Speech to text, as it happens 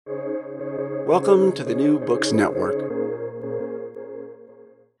Welcome to the New Books Network.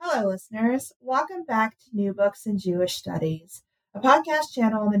 Hello, listeners. Welcome back to New Books in Jewish Studies, a podcast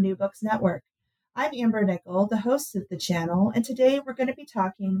channel on the New Books Network. I'm Amber Nickel, the host of the channel, and today we're going to be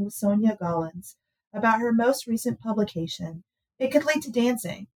talking with Sonia Gollins about her most recent publication, It Could Lead to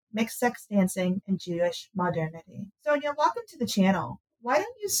Dancing, Mixed Sex Dancing in Jewish Modernity. Sonia, welcome to the channel. Why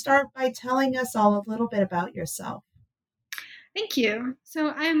don't you start by telling us all a little bit about yourself? Thank you.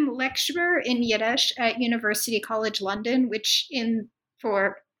 So I'm lecturer in Yiddish at University College London, which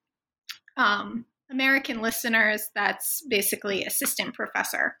for American listeners, that's basically assistant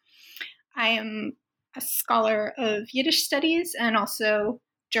professor. I am a scholar of Yiddish studies and also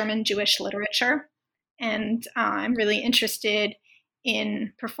German Jewish literature. And I'm really interested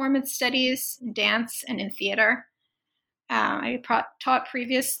in performance studies, in dance, and in theater. I taught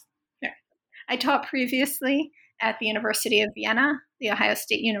previously at the University of Vienna, the Ohio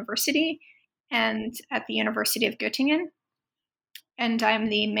State University, and at the University of Göttingen. And I'm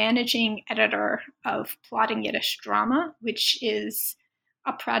the managing editor of Plotting Yiddish Drama, which is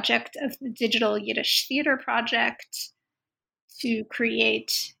a project of the Digital Yiddish Theater Project to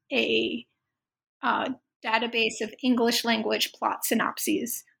create a database of English language plot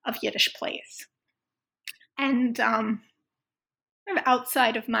synopses of Yiddish plays. And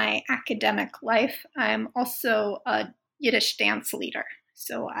outside of my academic life, I'm also a Yiddish dance leader.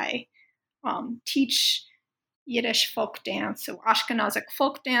 So I teach Yiddish folk dance, so Ashkenazic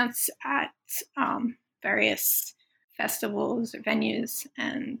folk dance at various festivals or venues,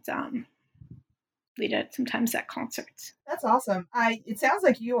 and lead it sometimes at concerts. That's awesome. It sounds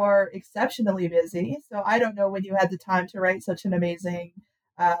like you are exceptionally busy, so I don't know when you had the time to write such an amazing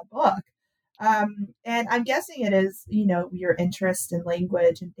book. And I'm guessing it is, your interest in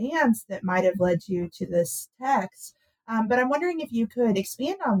language and dance that might have led you to this text. But I'm wondering if you could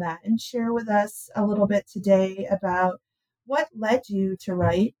expand on that and share with us a little bit today about what led you to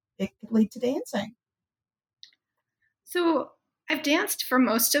write It Could Lead to Dancing. So I've danced for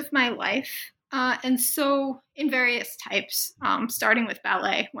most of my life, and so in various types, starting with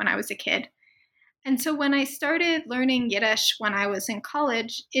ballet when I was a kid. And so when I started learning Yiddish when I was in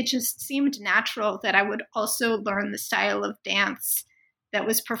college, it just seemed natural that I would also learn the style of dance that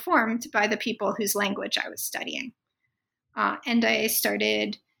was performed by the people whose language I was studying. And I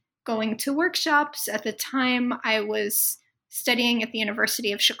started going to workshops. At the time, I was studying at the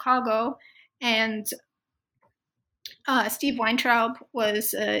University of Chicago, and Steve Weintraub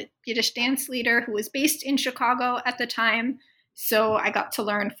was a Yiddish dance leader who was based in Chicago at the time. So I got to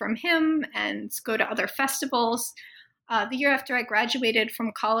learn from him and go to other festivals. The year after I graduated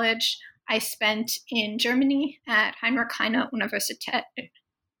from college, I spent in Germany at Heinrich Heine Universität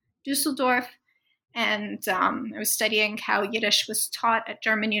Düsseldorf. And I was studying how Yiddish was taught at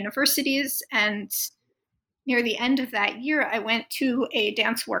German universities. And near the end of that year, I went to a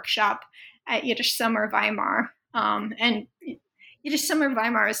dance workshop at Yiddish Summer Weimar. And Yiddish Summer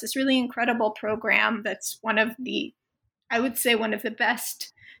Weimar is this really incredible program that's one of the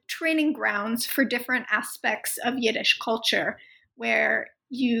best training grounds for different aspects of Yiddish culture, where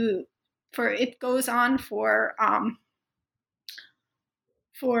it goes on for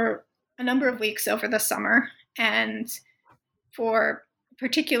a number of weeks over the summer, and for a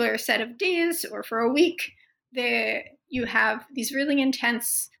particular set of days or for a week, you have these really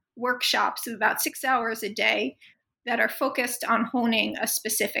intense workshops of about 6 hours a day that are focused on honing a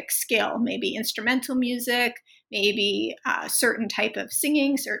specific skill, maybe instrumental music, maybe a certain type of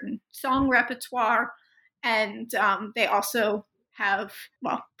singing, certain song repertoire. And they also have,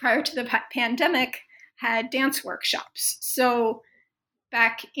 prior to the pandemic, had dance workshops. So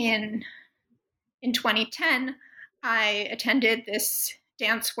back in 2010, I attended this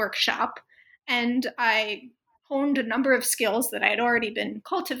dance workshop, and I honed a number of skills that I had already been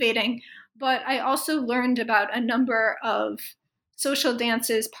cultivating, but I also learned about a number of social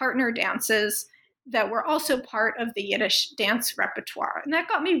dances, partner dances, that were also part of the Yiddish dance repertoire. And that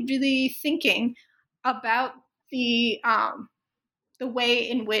got me really thinking about the way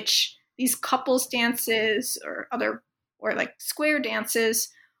in which these couples dances or like square dances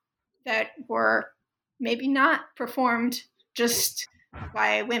that were maybe not performed just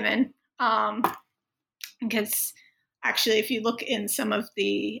by women. Because actually, if you look in some of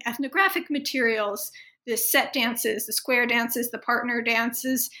the ethnographic materials, the set dances, the square dances, the partner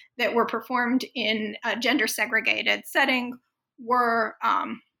dances that were performed in a gender segregated setting were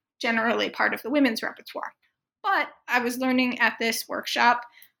generally part of the women's repertoire. But I was learning at this workshop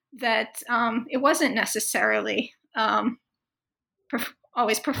that it wasn't necessarily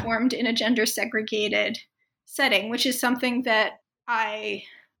always performed in a gender segregated setting, which is something that I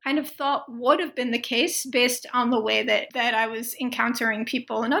kind of thought would have been the case based on the way that I was encountering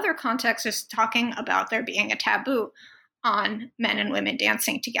people in other contexts talking about there being a taboo on men and women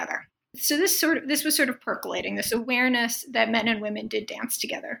dancing together. So this was sort of percolating, this awareness that men and women did dance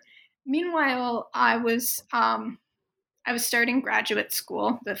together. Meanwhile, I was starting graduate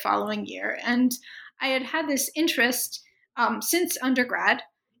school the following year, and I had this interest since undergrad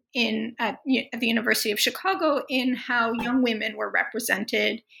at the University of Chicago in how young women were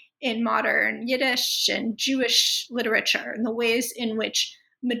represented in modern Yiddish and Jewish literature, and the ways in which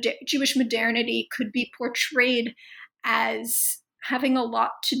Jewish modernity could be portrayed as having a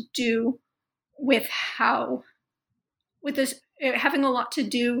lot to do with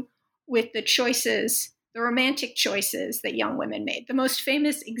the choices, the romantic choices that young women made. The most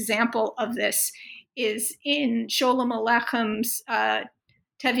famous example of this is in Sholem Aleichem's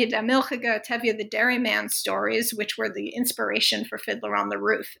Tevye da Milchige, Tevye the Dairyman stories, which were the inspiration for Fiddler on the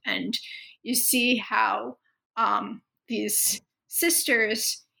Roof. And you see how these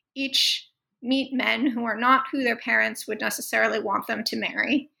sisters each meet men who are not who their parents would necessarily want them to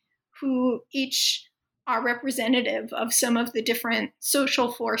marry, who each are representative of some of the different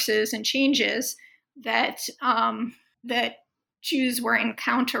social forces and changes that Jews were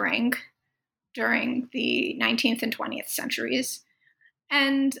encountering during the 19th and 20th centuries.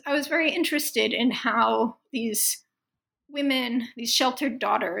 And I was very interested in how these women, these sheltered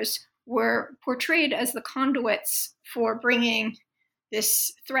daughters, were portrayed as the conduits for bringing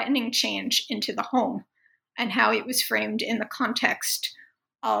this threatening change into the home, and how it was framed in the context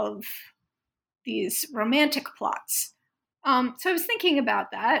of these romantic plots. So I was thinking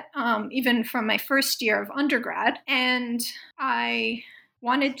about that, even from my first year of undergrad, and I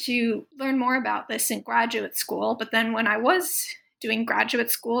wanted to learn more about this in graduate school. But then when I was doing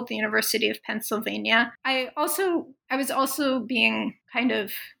graduate school at the University of Pennsylvania, I was also being kind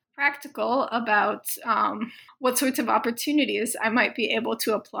of practical about what sorts of opportunities I might be able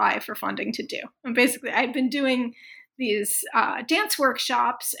to apply for funding to do. And basically, I'd been doing these dance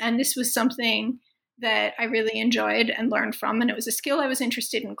workshops, and this was something that I really enjoyed and learned from, and it was a skill I was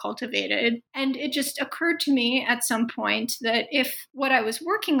interested in cultivating. And it just occurred to me at some point that if what I was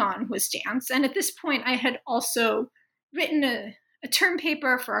working on was dance, and at this point I had also written a term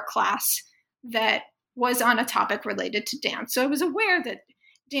paper for a class that was on a topic related to dance. So I was aware that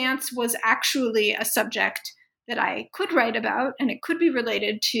dance was actually a subject that I could write about, and it could be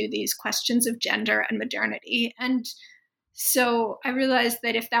related to these questions of gender and modernity. And so I realized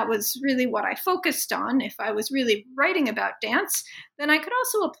that if that was really what I focused on, if I was really writing about dance, then I could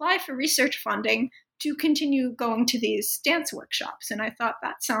also apply for research funding to continue going to these dance workshops. And I thought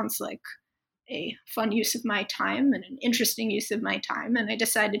that sounds like a fun use of my time and an interesting use of my time. And I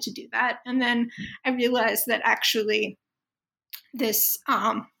decided to do that. And then I realized that actually this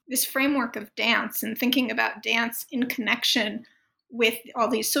framework of dance and thinking about dance in connection with all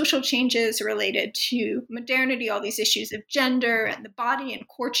these social changes related to modernity, all these issues of gender and the body and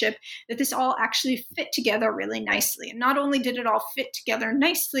courtship, that this all actually fit together really nicely. And not only did it all fit together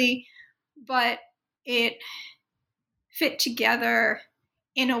nicely, but it fit together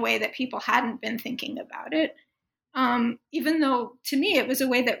in a way that people hadn't been thinking about it. Even though to me it was a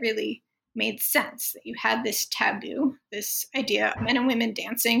way that really made sense, that you had this taboo, this idea of men and women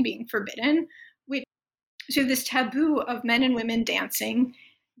dancing being forbidden, so this taboo of men and women dancing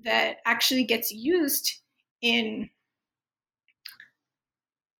that actually gets used in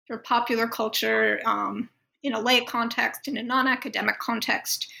for popular culture, in a lay context, in a non-academic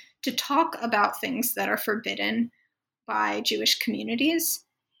context, to talk about things that are forbidden by Jewish communities.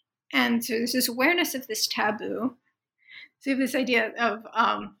 And so there's this awareness of this taboo. So this idea of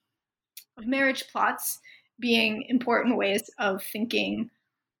marriage plots being important ways of thinking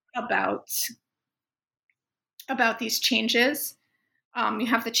about these changes. You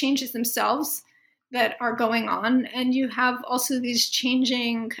have the changes themselves that are going on, and you have also these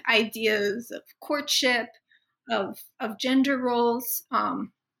changing ideas of courtship, of gender roles,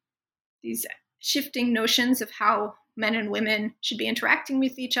 these shifting notions of how men and women should be interacting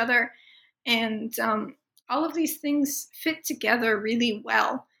with each other. And all of these things fit together really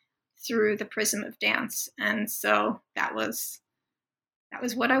well through the prism of dance. And so that was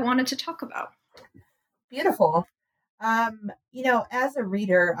what I wanted to talk about. Beautiful. As a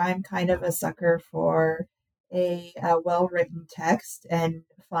reader, I'm kind of a sucker for a well-written text and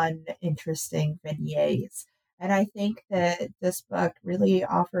fun, interesting vignettes. And I think that this book really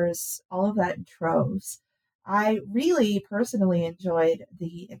offers all of that in troves. I really personally enjoyed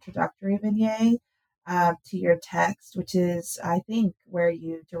the introductory vignette to your text, which is, I think, where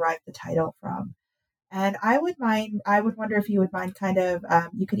you derived the title from. And I would wonder if you would mind kind of,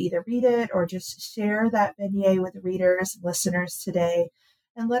 you could either read it or just share that beignet with readers, listeners today,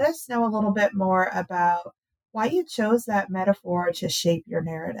 and let us know a little bit more about why you chose that metaphor to shape your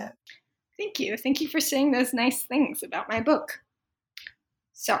narrative. Thank you. Thank you for saying those nice things about my book.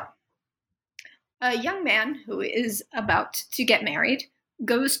 So, a young man who is about to get married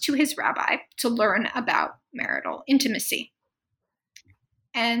goes to his rabbi to learn about marital intimacy.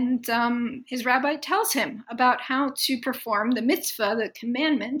 And his rabbi tells him about how to perform the mitzvah, the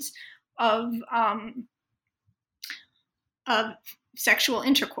commandment of sexual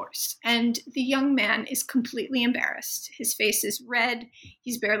intercourse. And the young man is completely embarrassed. His face is red.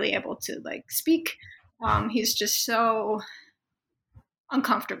 He's barely able to speak. He's just so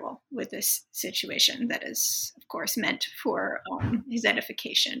uncomfortable with this situation that is, of course, meant for his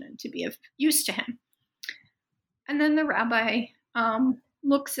edification and to be of use to him. And then the rabbi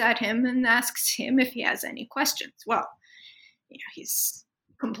looks at him and asks him if he has any questions. Well, he's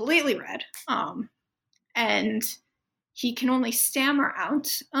completely red, and he can only stammer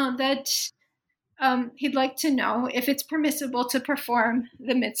out that he'd like to know if it's permissible to perform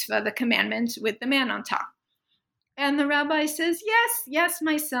the mitzvah, the commandment, with the man on top. And the rabbi says, yes,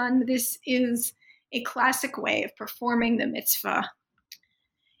 my son, this is a classic way of performing the mitzvah.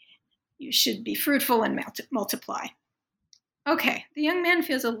 You should be fruitful and multiply. Okay, the young man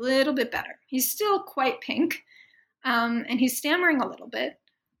feels a little bit better. He's still quite pink, and he's stammering a little bit,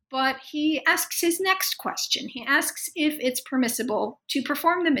 but he asks his next question. He asks if it's permissible to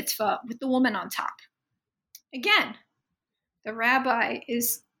perform the mitzvah with the woman on top. Again, the rabbi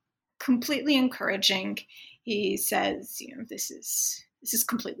is completely encouraging. He says, this is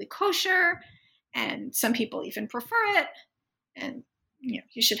completely kosher, and some people even prefer it, and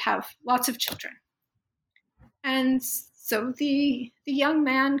you should have lots of children. And so the young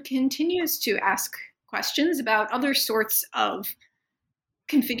man continues to ask questions about other sorts of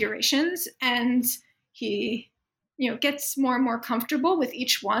configurations, and he gets more and more comfortable with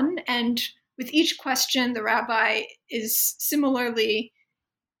each one. And with each question, the rabbi is similarly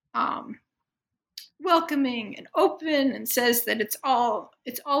welcoming and open, and says that it's all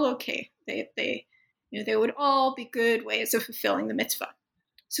okay. They would all be good ways of fulfilling the mitzvah.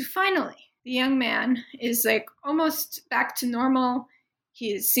 So finally, the young man is almost back to normal.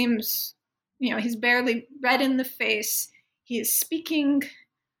 He seems, he's barely red in the face. He is speaking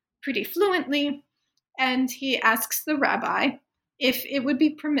pretty fluently, and he asks the rabbi if it would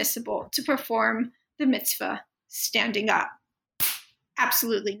be permissible to perform the mitzvah standing up.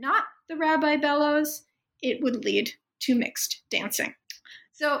 Absolutely not, the rabbi bellows. It would lead to mixed dancing.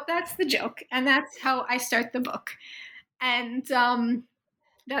 So that's the joke, and that's how I start the book. And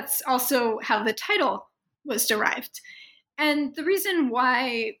that's also how the title was derived. And the reason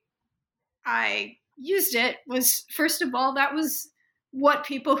why I used it was, first of all, that was what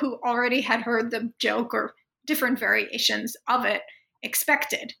people who already had heard the joke or different variations of it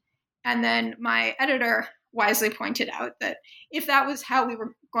expected. And then my editor wisely pointed out that if that was how we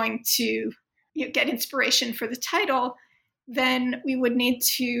were going to get inspiration for the title, then we would need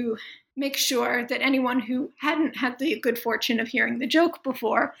to make sure that anyone who hadn't had the good fortune of hearing the joke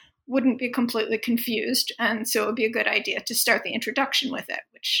before wouldn't be completely confused. And so it would be a good idea to start the introduction with it,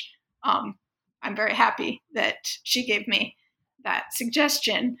 which I'm very happy that she gave me that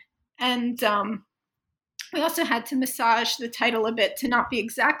suggestion. And we also had to massage the title a bit to not be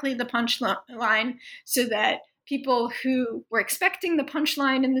exactly the punchline, so that people who were expecting the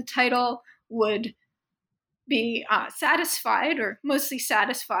punchline in the title would be satisfied, or mostly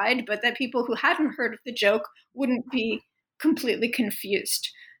satisfied, but that people who hadn't heard of the joke wouldn't be completely confused.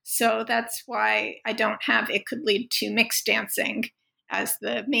 So that's why I don't have "It Could Lead to Mixed Dancing" as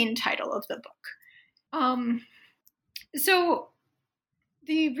the main title of the book. So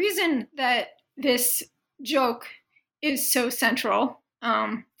the reason that this joke is so central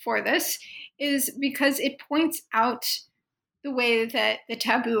for this is because it points out the way that the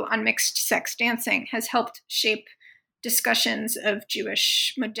taboo on mixed-sex dancing has helped shape discussions of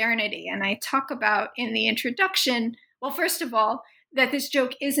Jewish modernity. And I talk about in the introduction, well, first of all, that this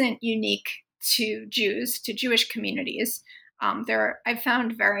joke isn't unique to Jews, to Jewish communities. I've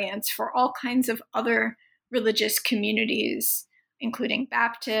found variants for all kinds of other religious communities, including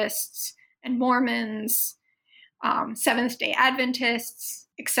Baptists and Mormons, Seventh-day Adventists,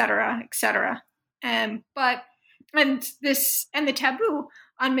 etc., etc. And the taboo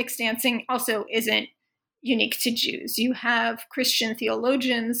on mixed dancing also isn't unique to Jews. You have Christian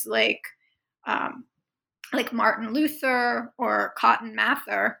theologians like Martin Luther or Cotton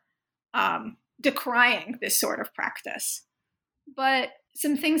Mather decrying this sort of practice. But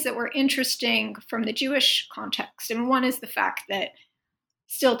some things that were interesting from the Jewish context. And one is the fact that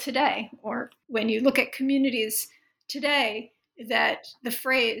still today, or when you look at communities today, that the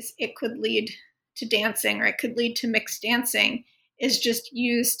phrase "it could lead to dancing" or "it could lead to mixed dancing" is just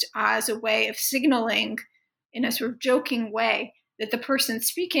used as a way of signaling in a sort of joking way that the person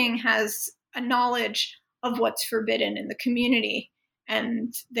speaking has a knowledge of what's forbidden in the community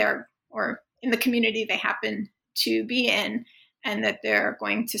and or in the community they happen to be in, and that they're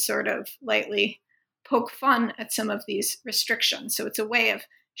going to sort of lightly poke fun at some of these restrictions. So it's a way of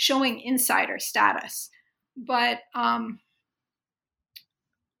showing insider status. But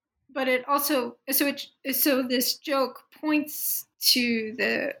it also, so this joke points to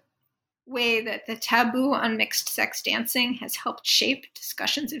the way that the taboo on mixed sex dancing has helped shape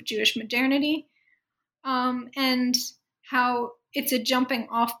discussions of Jewish modernity, and how it's a jumping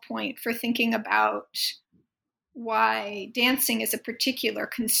off point for thinking about why dancing is a particular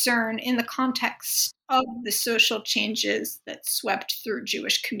concern in the context of the social changes that swept through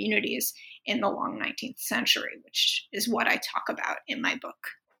Jewish communities in the long 19th century, which is what I talk about in my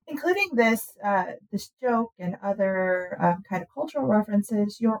book. Including this joke and other kind of cultural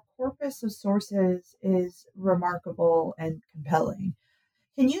references, your corpus of sources is remarkable and compelling.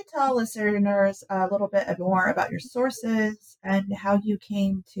 Can you tell listeners a little bit more about your sources and how you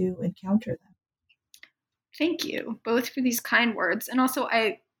came to encounter them? Thank you both for these kind words. And also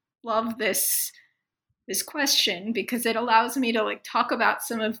I love this question because it allows me to talk about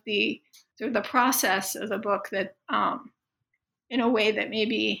some of the sort of the process of the book that in a way that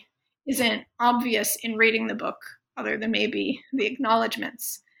maybe isn't obvious in reading the book other than maybe the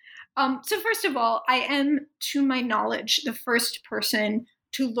acknowledgments. So first of all, I am, to my knowledge, the first person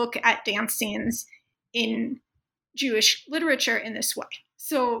to look at dance scenes in Jewish literature in this way.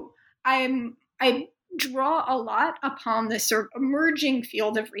 So I draw a lot upon this sort of emerging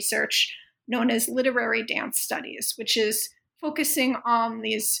field of research known as literary dance studies, which is focusing on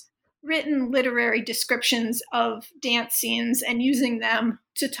these written literary descriptions of dance scenes and using them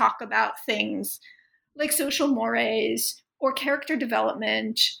to talk about things like social mores or character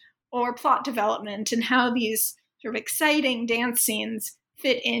development or plot development and how these sort of exciting dance scenes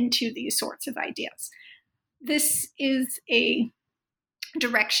fit into these sorts of ideas. This is a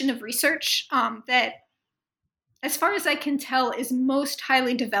direction of research that, as far as I can tell, is most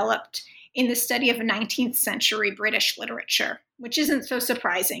highly developed in the study of 19th century British literature, which isn't so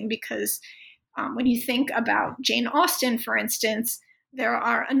surprising because when you think about Jane Austen, for instance, there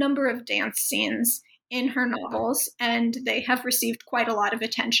are a number of dance scenes in her novels, and they have received quite a lot of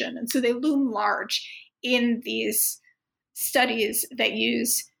attention. And so they loom large in these studies that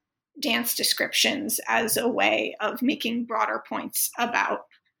use dance descriptions as a way of making broader points about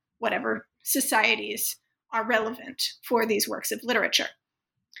whatever societies are relevant for these works of literature.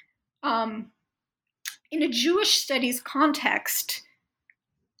 In a Jewish studies context,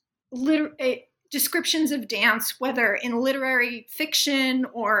 descriptions of dance, whether in literary fiction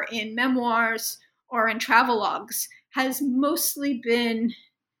or in memoirs or in travelogues, has mostly been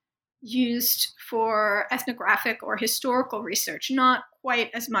used for ethnographic or historical research, not quite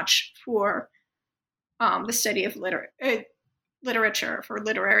as much for the study of literature, for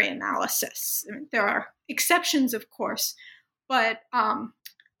literary analysis. I mean, there are exceptions, of course, but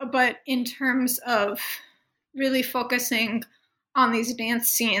in terms of really focusing on these dance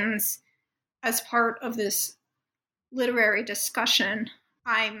scenes as part of this literary discussion,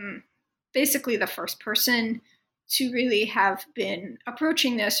 I'm basically the first person to really have been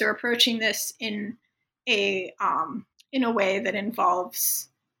approaching this in a way that involves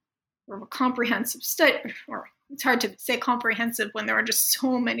sort of a comprehensive study. Or it's hard to say comprehensive when there are just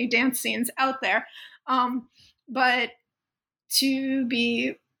so many dance scenes out there, but to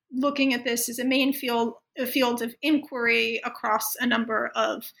be looking at this as a field of inquiry across a number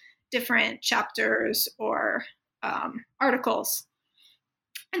of different chapters or articles.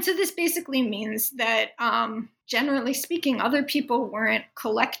 And so this basically means that, generally speaking, other people weren't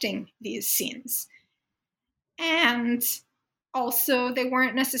collecting these scenes. And also, they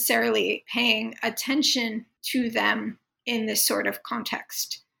weren't necessarily paying attention to them in this sort of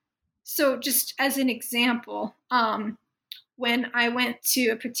context. So just as an example, when I went to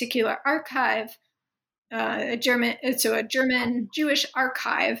a particular archive, a German Jewish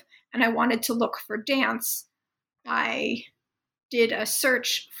archive, and I wanted to look for dance, I did a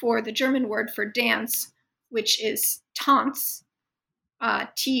search for the German word for dance, which is Tanz,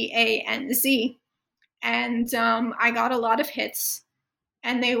 T-A-N-Z, and I got a lot of hits,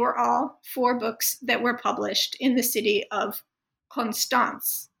 and they were all 4 books that were published in the city of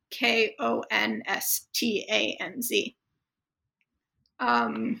Konstanz, Konstanz.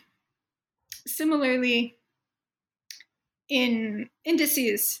 Similarly, in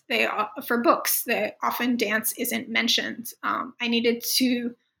indices, for books, often dance isn't mentioned. I needed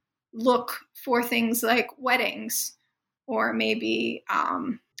to look for things like weddings, or maybe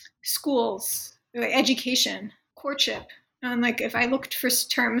schools, like education, courtship. And like if I looked for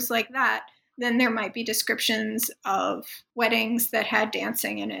terms like that, then there might be descriptions of weddings that had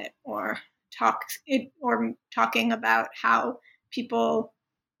dancing in it, or talking about how people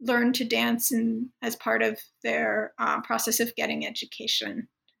learn to dance as part of their process of getting an education,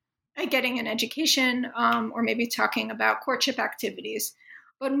 or maybe talking about courtship activities.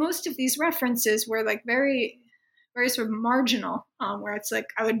 But most of these references were like very, very sort of marginal, where it's like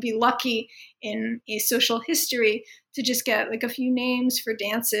I would be lucky in a social history to just get like a few names for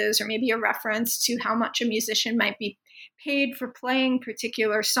dances, or maybe a reference to how much a musician might be paid for playing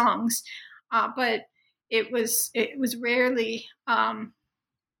particular songs. But it was rarely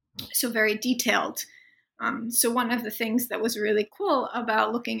so very detailed. So one of the things that was really cool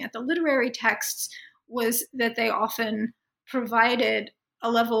about looking at the literary texts was that they often provided a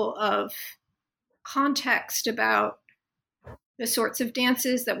level of context about the sorts of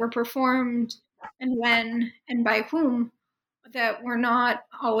dances that were performed and when and by whom that were not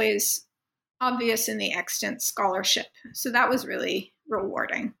always obvious in the extant scholarship. So that was really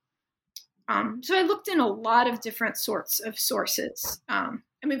rewarding. So I looked in a lot of different sorts of sources.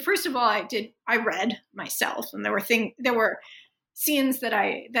 First of all, I read myself, and there were scenes that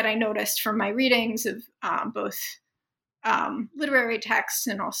I noticed from my readings of both literary texts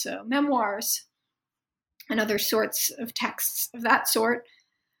and also memoirs and other sorts of texts of that sort.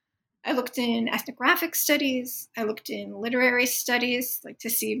 I looked in ethnographic studies. I looked in literary studies, like to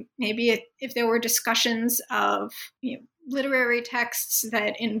see maybe if there were discussions of literary texts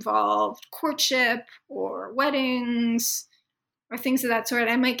that involved courtship or weddings or things of that sort.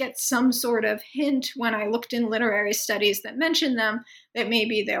 I might get some sort of hint when I looked in literary studies that mentioned them that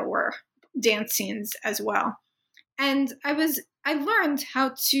maybe there were dance scenes as well. And I learned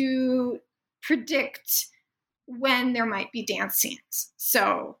how to predict when there might be dance scenes.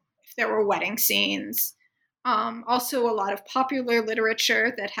 So if there were wedding scenes, also a lot of popular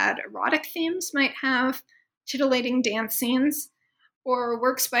literature that had erotic themes might have titillating dance scenes, or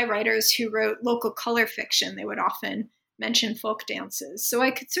works by writers who wrote local color fiction. They would often mention folk dances. So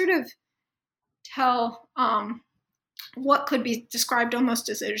I could sort of tell what could be described almost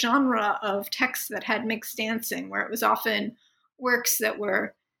as a genre of texts that had mixed dancing, where it was often works that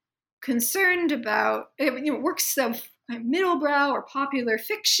were concerned about, works of middlebrow or popular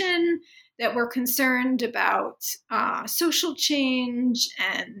fiction that were concerned about social change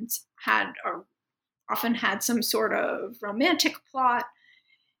and often had some sort of romantic plot.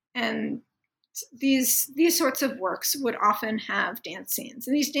 And these sorts of works would often have dance scenes.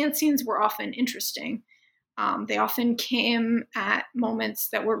 And these dance scenes were often interesting. They often came at moments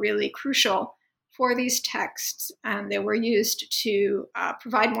that were really crucial for these texts, and they were used to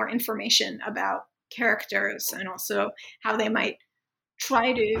provide more information about characters and also how they might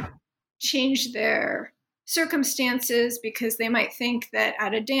try to change their circumstances, because they might think that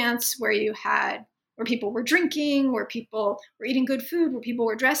at a dance where people were drinking, where people were eating good food, where people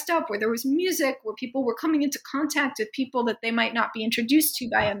were dressed up, where there was music, where people were coming into contact with people that they might not be introduced to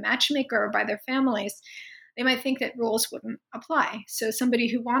by a matchmaker or by their families, they might think that rules wouldn't apply. So somebody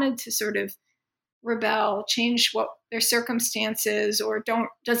who wanted to sort of rebel, change what their circumstances, or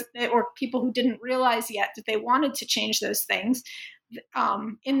people who didn't realize yet that they wanted to change those things,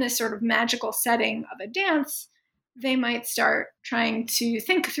 in this sort of magical setting of a dance, they might start trying to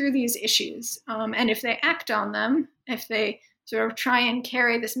think through these issues. And if they act on them, if they sort of try and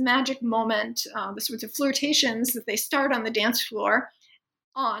carry this magic moment, the sorts of flirtations that they start on the dance floor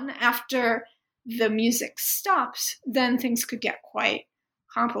on after the music stops, then things could get quite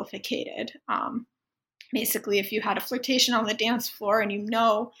complicated. Basically, if you had a flirtation on the dance floor and you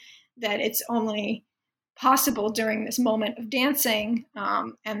know that it's only possible during this moment of dancing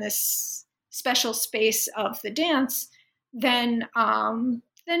and this special space of the dance, then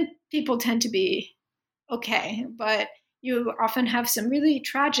people tend to be okay. But you often have some really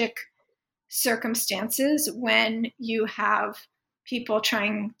tragic circumstances when you have people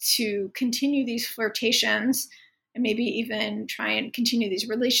trying to continue these flirtations and maybe even try and continue these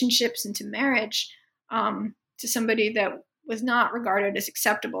relationships into marriage to somebody that was not regarded as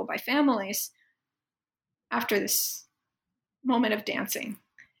acceptable by families after this moment of dancing.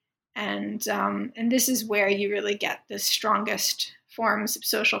 And this is where you really get the strongest forms of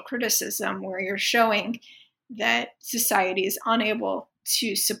social criticism, where you're showing that society is unable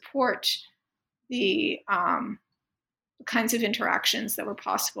to support the kinds of interactions that were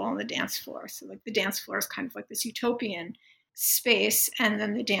possible on the dance floor. So like the dance floor is kind of like this utopian space, and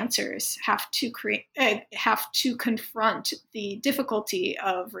then the dancers have to confront the difficulty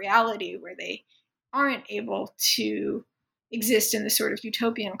of reality where they aren't able to exist in this sort of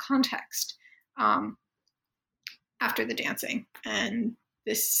utopian context after the dancing. And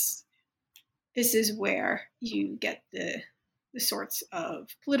this is where you get the sorts of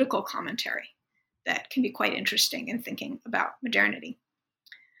political commentary that can be quite interesting in thinking about modernity.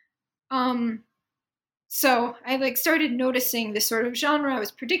 So I started noticing this sort of genre. I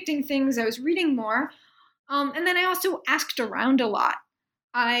was predicting things. I was reading more. And then I also asked around a lot.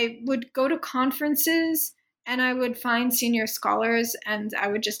 I would go to conferences and I would find senior scholars and I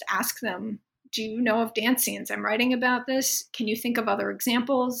would just ask them, do you know of dance scenes? I'm writing about this. Can you think of other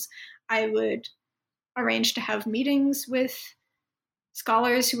examples? I would arrange to have meetings with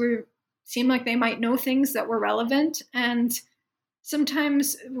scholars who seemed like they might know things that were relevant. And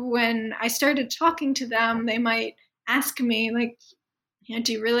sometimes when I started talking to them, they might ask me, like,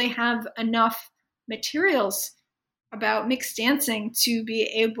 do you really have enough materials about mixed dancing to be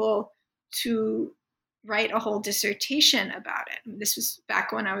able to write a whole dissertation about it? And this was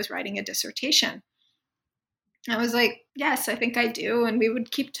back when I was writing a dissertation. I was like, yes, I think I do. And we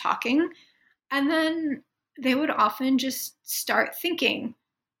would keep talking. And then they would often just start thinking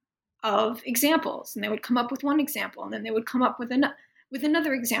of examples, and they would come up with one example, and then they would come up with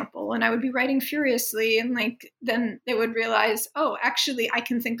another example, and I would be writing furiously, and then they would realize, oh, actually I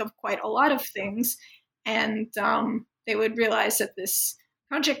can think of quite a lot of things, and they would realize that this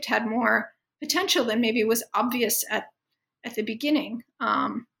project had more potential than maybe was obvious at the beginning,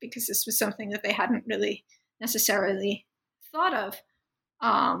 because this was something that they hadn't really necessarily thought of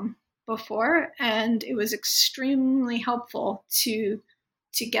before, and it was extremely helpful to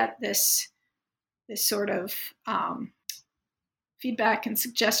get this sort of feedback and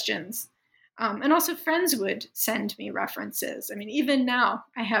suggestions. And also friends would send me references. I mean, even now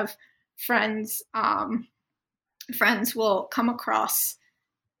I have friends will come across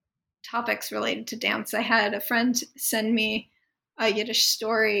topics related to dance. I had a friend send me a Yiddish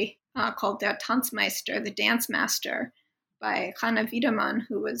story called Der Tanzmeister, the Dance Master, by Chana Wiedemann,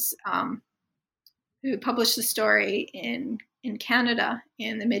 who published the story in Canada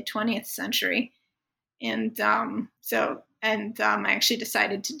in the mid-20th century. And I actually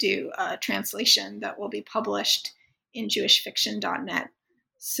decided to do a translation that will be published in jewishfiction.net.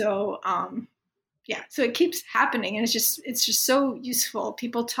 So so it keeps happening, and it's just so useful.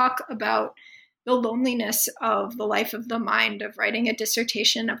 People talk about the loneliness of the life of the mind, of writing a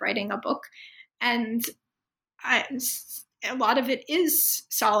dissertation, of writing a book, and a lot of it is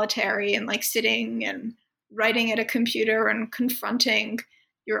solitary and like sitting and writing at a computer and confronting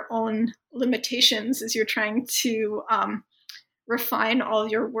your own limitations as you're trying to refine all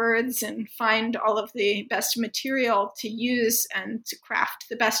your words and find all of the best material to use and to craft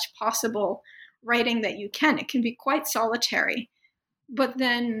the best possible writing that you can. It can be quite solitary, but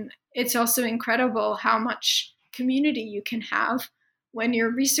then it's also incredible how much community you can have when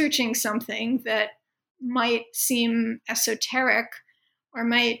you're researching something that might seem esoteric or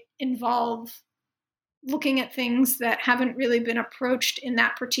might involve looking at things that haven't really been approached in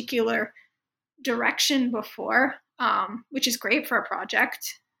that particular direction before, which is great for a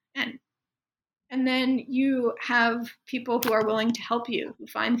project. And then you have people who are willing to help you, who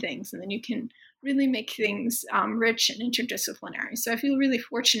find things, and then you can really make things rich and interdisciplinary. So I feel really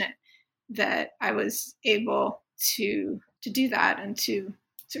fortunate that I was able to do that and to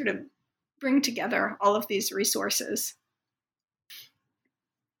sort of bring together all of these resources.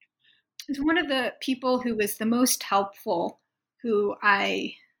 One of the people who was the most helpful, who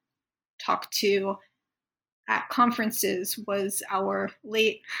I talked to at conferences, was our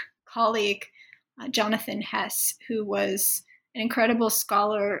late colleague, Jonathan Hess, who was an incredible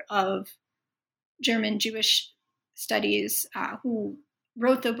scholar of German Jewish studies, who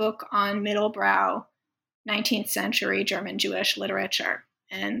wrote the book on middlebrow 19th century German Jewish literature.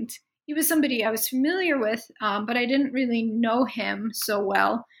 And he was somebody I was familiar with, but I didn't really know him so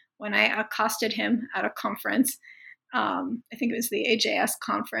well when I accosted him at a conference. I think it was the AJS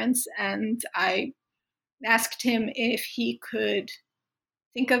conference, and I asked him if he could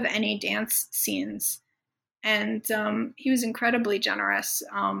think of any dance scenes. And he was incredibly generous.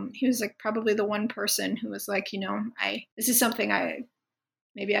 He was like probably the one person who was like, this is something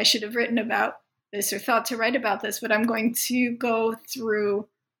maybe I should have written about this or thought to write about this, but I'm going to go through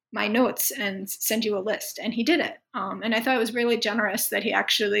my notes and send you a list. And he did it. And I thought it was really generous that he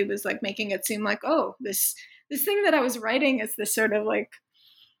actually was like making it seem like, oh, this thing that I was writing is this sort of like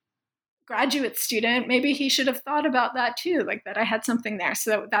graduate student, maybe he should have thought about that too, like that I had something there.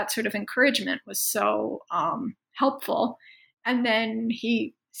 So that sort of encouragement was so helpful. And then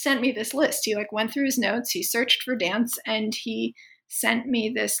he sent me this list. He like went through his notes, he searched for dance, and he sent me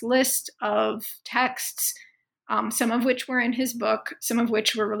this list of texts, some of which were in his book, some of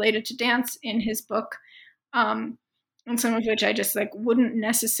which were related to dance in his book, and some of which I just like wouldn't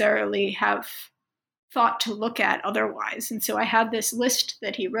necessarily have thought to look at otherwise. And so I had this list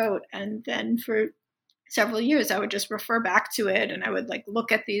that he wrote, and then for several years I would just refer back to it, and I would like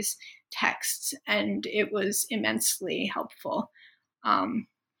look at these texts, and it was immensely helpful.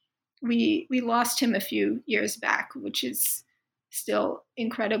 We lost him a few years back, which is still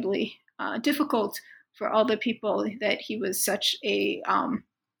incredibly difficult for all the people that he was such an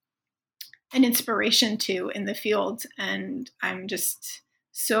inspiration to in the field. And I'm just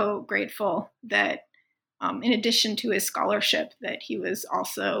so grateful that in addition to his scholarship, that he was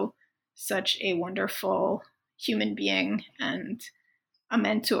also such a wonderful human being and a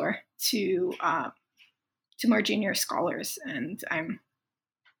mentor to more junior scholars. And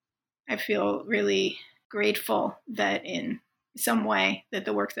I feel really grateful that in some way that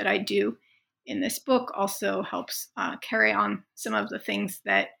the work that I do in this book also helps carry on some of the things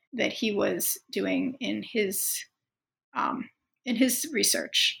that he was doing in his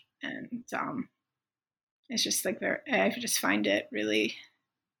research. And it's just like I just find it really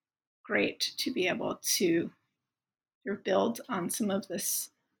great to be able to build on some of this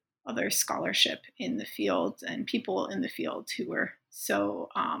other scholarship in the field and people in the field who were so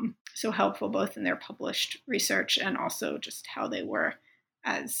helpful, both in their published research and also just how they were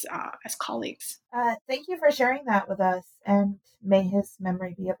as colleagues. Thank you for sharing that with us, and may his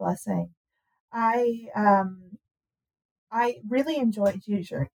memory be a blessing. I really enjoyed you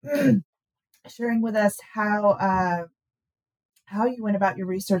sharing with us how you went about your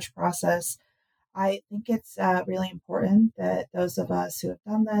research process. I think it's really important that those of us who have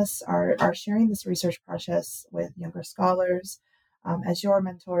done this are sharing this research process with younger scholars, as your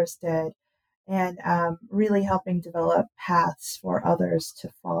mentors did, and really helping develop paths for others to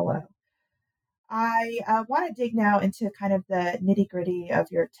follow. I want to dig now into kind of the nitty gritty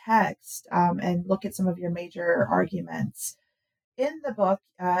of your text and look at some of your major arguments. In the book,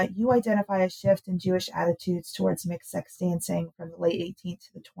 you identify a shift in Jewish attitudes towards mixed sex dancing from the late 18th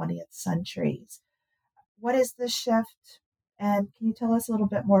to the 20th centuries. What is this shift? And can you tell us a little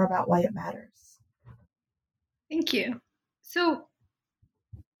bit more about why it matters? Thank you. So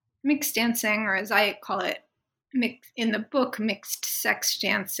mixed dancing, or as I call it in the book, mixed sex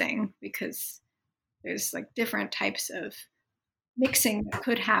dancing, because there's like different types of mixing that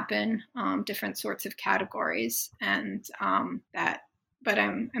could happen, different sorts of categories, and but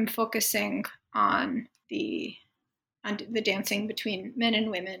I'm focusing on the dancing between men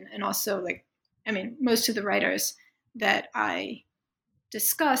and women, and also most of the writers that I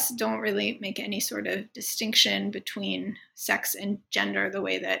discuss don't really make any sort of distinction between sex and gender the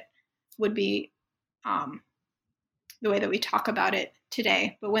way that would be the way that we talk about it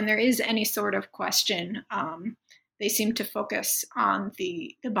today. But when there is any sort of question, they seem to focus on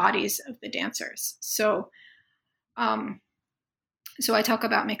the bodies of the dancers. So I talk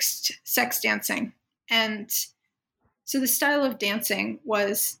about mixed sex dancing. And so the style of dancing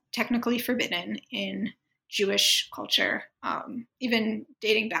was technically forbidden in Jewish culture, even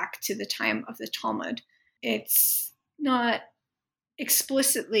dating back to the time of the Talmud. It's not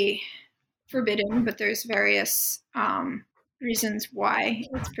explicitly forbidden, but there's various reasons why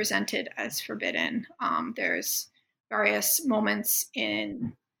it's presented as forbidden. There's various moments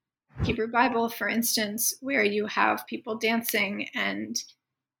in Hebrew Bible, for instance, where you have people dancing and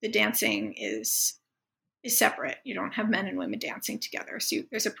the dancing is separate. You don't have men and women dancing together. So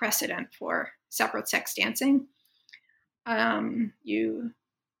there's a precedent for separate sex dancing. There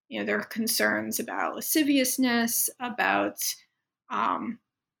are concerns about lasciviousness, about a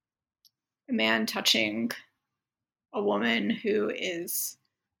man touching a woman who is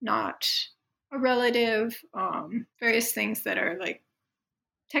not a relative, various things that are like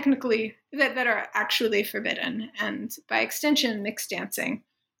technically that are actually forbidden, and by extension mixed dancing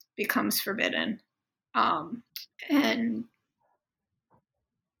becomes forbidden, and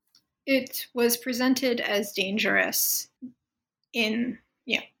it was presented as dangerous in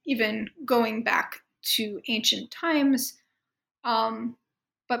even going back to ancient times,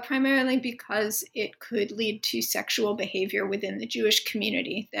 but primarily because it could lead to sexual behavior within the Jewish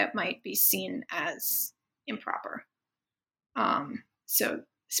community that might be seen as improper. So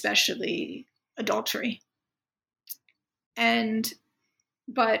especially adultery.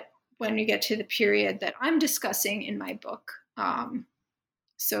 But when you get to the period that I'm discussing in my book,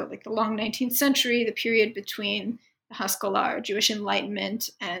 So like the long 19th century, the period between the Haskalah, or Jewish Enlightenment,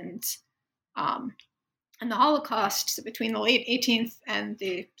 and the Holocaust, so between the late 18th and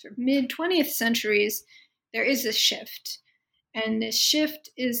the sort of mid 20th centuries, there is this shift. And this shift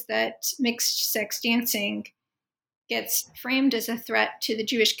is that mixed sex dancing gets framed as a threat to the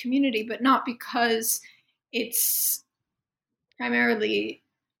Jewish community, but not because it's primarily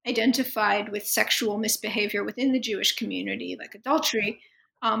identified with sexual misbehavior within the Jewish community, like adultery,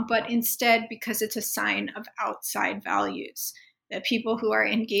 but instead because it's a sign of outside values, that people who are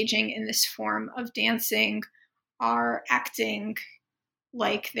engaging in this form of dancing are acting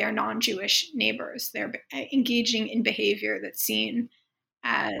like their non-Jewish neighbors. They're engaging in behavior that's seen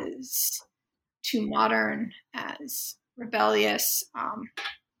as too modern, as rebellious,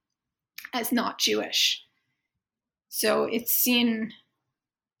 as not Jewish. So it's seen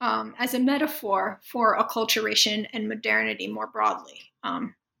as a metaphor for acculturation and modernity more broadly,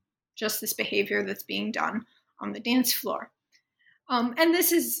 just this behavior that's being done on the dance floor. And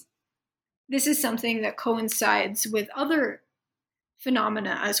this is something that coincides with other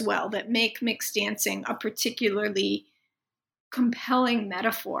phenomena as well that make mixed dancing a particularly compelling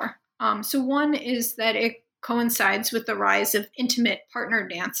metaphor. So one is that it coincides with the rise of intimate partner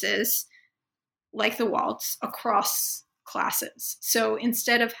dances like the waltz across classes. So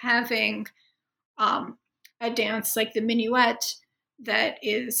instead of having a dance like the minuet that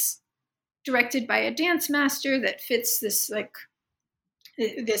is directed by a dance master that fits this like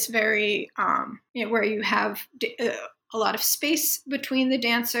this very where you have a lot of space between the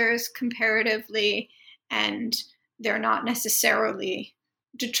dancers comparatively, and they're not necessarily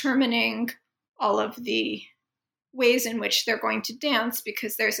determining all of the ways in which they're going to dance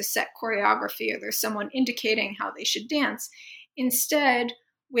because there's a set choreography or there's someone indicating how they should dance. Instead,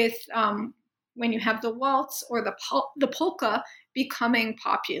 with when you have the waltz or the polka becoming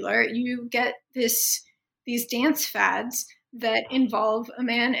popular, you get these dance fads that involve a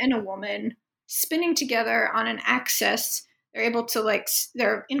man and a woman spinning together on an axis. They're able to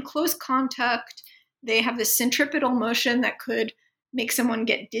they're in close contact. They have this centripetal motion that could make someone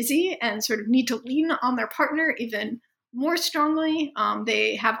get dizzy and sort of need to lean on their partner even more strongly.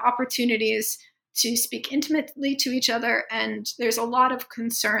 They have opportunities to speak intimately to each other, and there's a lot of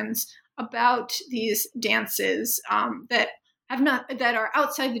concerns about these dances that are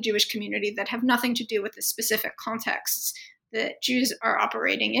outside the Jewish community, that have nothing to do with the specific contexts that Jews are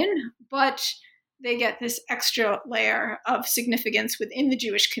operating in, but they get this extra layer of significance within the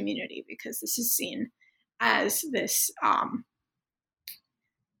Jewish community because this is seen as this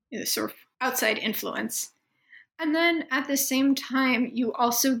sort of outside influence. And then at the same time, you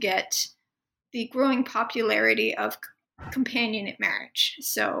also get the growing popularity of companionate marriage,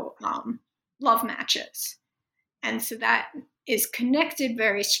 so love matches. And so that is connected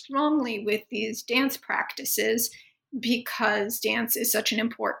very strongly with these dance practices because dance is such an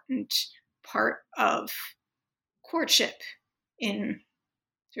important part of courtship in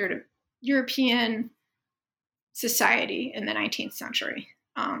sort of European society in the 19th century.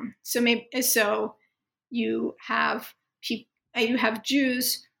 So you have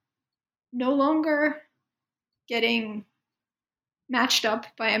Jews no longer getting matched up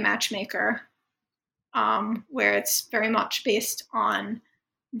by a matchmaker, where it's very much based on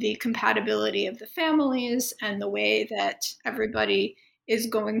the compatibility of the families and the way that everybody is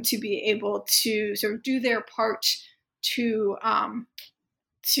going to be able to sort of do their part to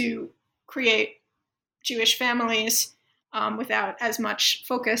create Jewish families without as much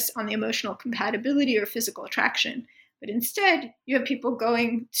focus on the emotional compatibility or physical attraction. But instead, you have people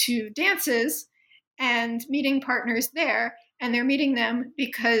going to dances and meeting partners there, and they're meeting them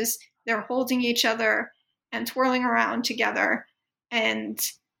because they're holding each other and twirling around together and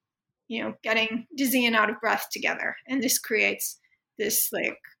getting dizzy and out of breath together. And this creates this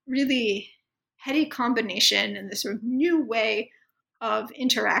really heady combination and this sort of new way of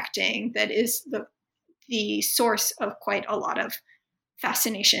interacting that is the source of quite a lot of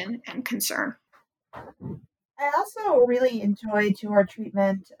fascination and concern. I also really enjoyed your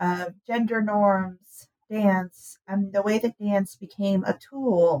treatment of gender norms, dance, and the way that dance became a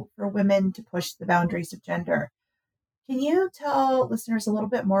tool for women to push the boundaries of gender. Can you tell listeners a little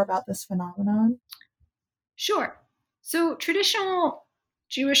bit more about this phenomenon? Sure. So traditional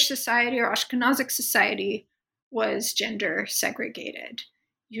Jewish society or Ashkenazic society was gender segregated.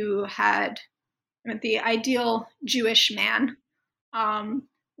 You had the ideal Jewish man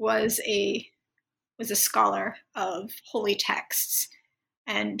was a scholar of holy texts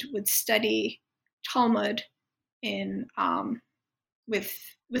and would study Talmud in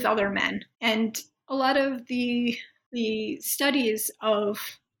with other men. And a lot of the the studies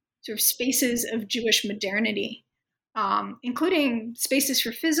of sort of spaces of Jewish modernity, including spaces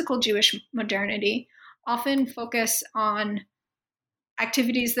for physical Jewish modernity, often focus on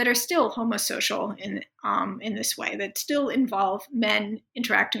activities that are still homosocial in this way, that still involve men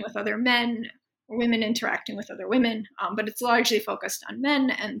interacting with other men or women interacting with other women, but it's largely focused on men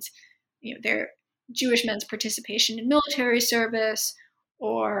and their Jewish men's participation in military service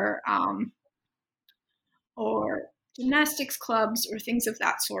or gymnastics clubs or things of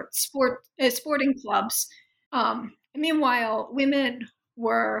that sort, sporting clubs. Meanwhile, women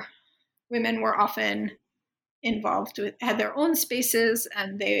were often involved with, had their own spaces,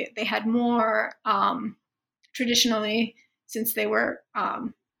 and they had more traditionally, since they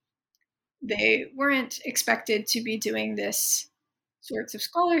weren't expected to be doing this sorts of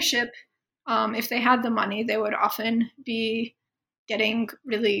scholarship. If they had the money, they would often be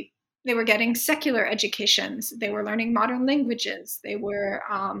they were getting secular educations. They were learning modern languages. They were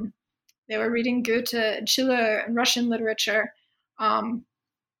reading Goethe and Schiller and Russian literature.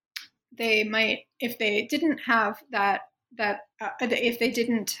 They might, if they didn't have if they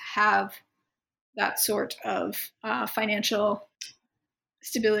didn't have that sort of financial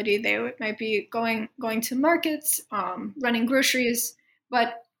stability, they might be going to markets, running groceries.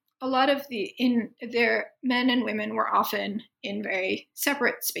 But a lot of their men and women were often in very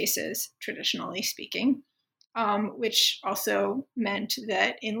separate spaces, traditionally speaking, which also meant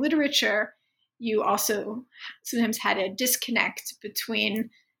that in literature, you also sometimes had a disconnect between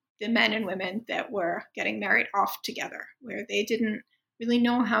the men and women that were getting married off together, where they didn't really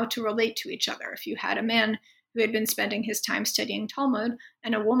know how to relate to each other. If you had a man who had been spending his time studying Talmud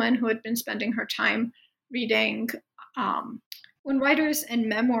and a woman who had been spending her time reading, when writers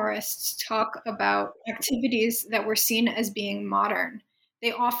and memoirists talk about activities that were seen as being modern,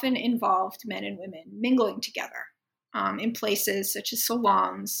 they often involved men and women mingling together in places such as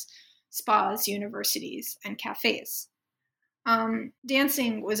salons, spas, universities, and cafes.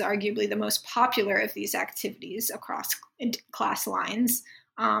 Dancing was arguably the most popular of these activities across class lines.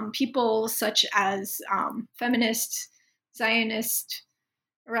 People such as feminist, Zionist,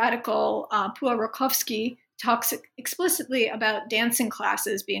 radical Pua Rokovsky talks explicitly about dancing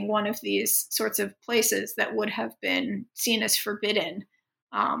classes being one of these sorts of places that would have been seen as forbidden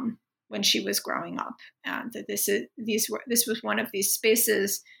when she was growing up. That this was one of these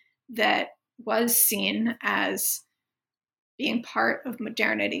spaces that was seen as being part of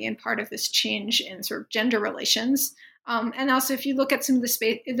modernity and part of this change in sort of gender relations. And also, if you look at some of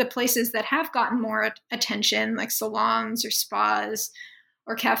the places that have gotten more attention, like salons or spas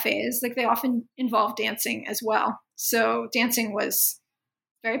or cafes, like they often involve dancing as well. So dancing was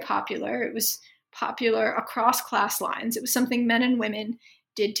very popular. It was popular across class lines. It was something men and women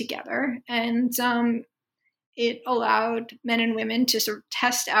did together. And it allowed men and women to sort of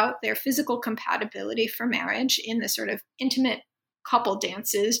test out their physical compatibility for marriage in this sort of intimate couple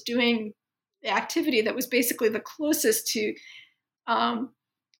dances, doing the activity that was basically the closest to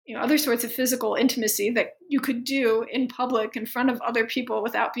other sorts of physical intimacy that you could do in public in front of other people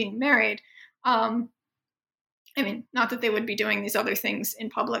without being married. Not that they would be doing these other things in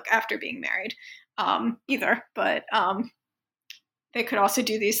public after being married either, but they could also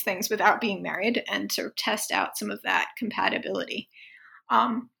do these things without being married and sort of test out some of that compatibility.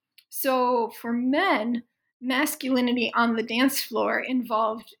 So for men, masculinity on the dance floor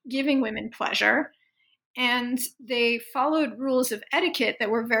involved giving women pleasure, and they followed rules of etiquette that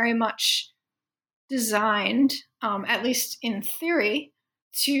were very much designed, at least in theory,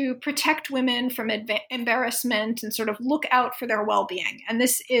 to protect women from embarrassment and sort of look out for their well-being. And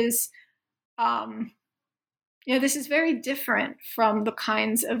this is this is very different from the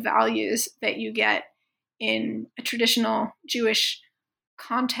kinds of values that you get in a traditional Jewish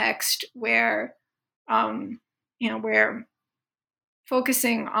context where, where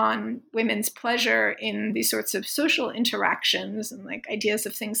focusing on women's pleasure in these sorts of social interactions and like ideas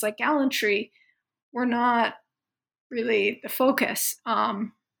of things like gallantry were not really the focus.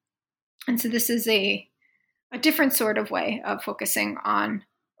 And so this is a different sort of way of focusing on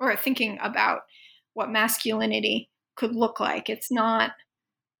or thinking about what masculinity could look like. It's not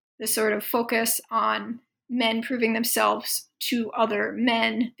the sort of focus on men proving themselves to other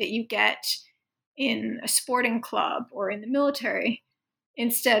men that you get in a sporting club or in the military.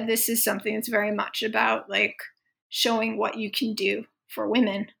 Instead, this is something that's very much about like showing what you can do for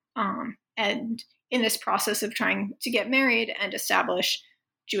women, and in this process of trying to get married and establish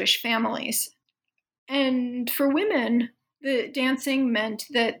Jewish families. And for women, the dancing meant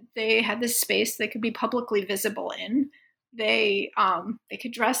that they had this space they could be publicly visible in. They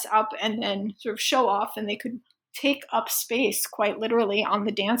could dress up and then sort of show off, and they could take up space quite literally on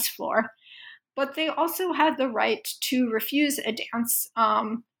the dance floor. But they also had the right to refuse a dance.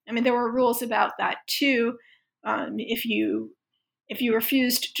 There were rules about that too. If you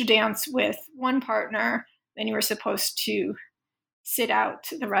refused to dance with one partner, then you were supposed to sit out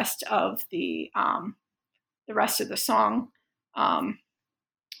the rest of the song. So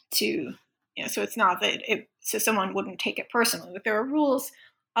it's not that so someone wouldn't take it personally. But there are rules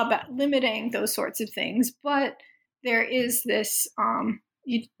about limiting those sorts of things. But there is this,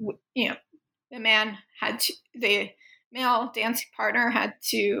 the male dancing partner had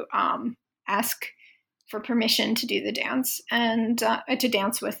to ask for permission to do the dance and to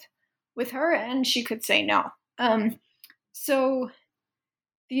dance with her, and she could say no. So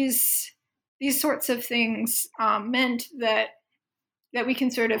these sorts of things meant that we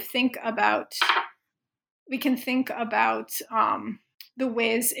can sort of think about the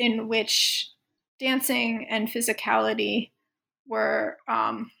ways in which dancing and physicality were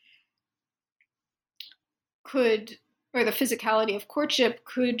the physicality of courtship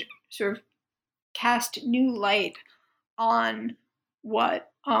could sort of cast new light on what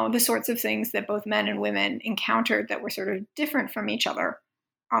the sorts of things that both men and women encountered that were sort of different from each other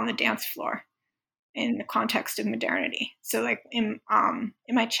on the dance floor in the context of modernity. So like in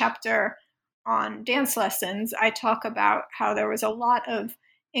my chapter on dance lessons, I talk about how there was a lot of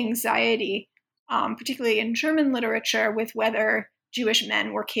anxiety, particularly in German literature, with whether Jewish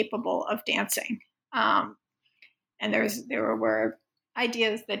men were capable of dancing. And there were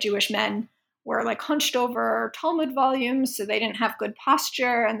ideas that Jewish men were like hunched over Talmud volumes, so they didn't have good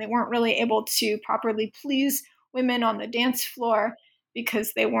posture, and they weren't really able to properly please women on the dance floor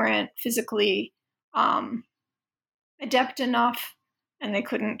because they weren't physically adept enough, and they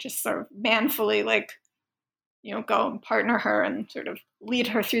couldn't just sort of manfully go and partner her and sort of lead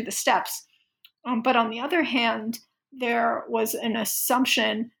her through the steps. But on the other hand, there was an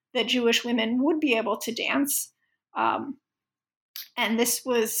assumption that Jewish women would be able to dance. And this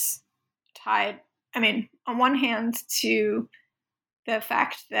was tied, on one hand, to the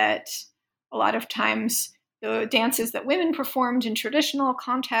fact that a lot of times the dances that women performed in traditional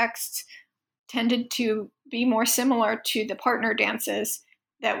contexts tended to be more similar to the partner dances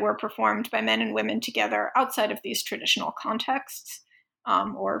that were performed by men and women together outside of these traditional contexts,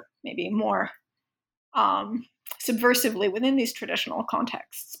 or maybe more subversively within these traditional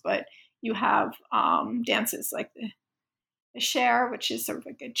contexts. But you have dances like the Sher, which is sort of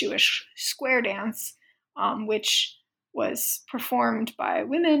like a Jewish square dance, which was performed by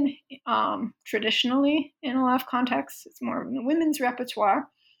women traditionally in a lot of contexts. It's more in the women's repertoire.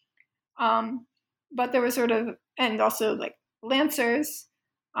 But there was and also like lancers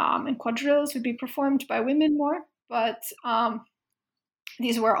and quadrilles would be performed by women more. But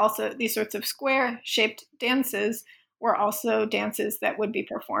these sorts of square-shaped dances were also dances that would be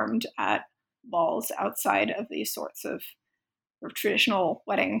performed at balls outside of these sorts of traditional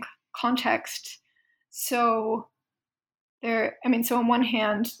wedding context. So on one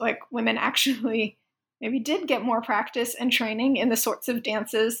hand, like women actually maybe did get more practice and training in the sorts of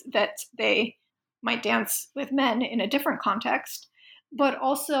dances that they might dance with men in a different context, but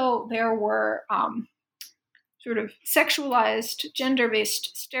also there were sort of sexualized,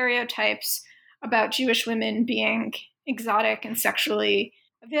 gender-based stereotypes about Jewish women being exotic and sexually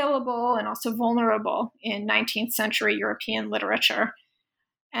available and also vulnerable in 19th century European literature.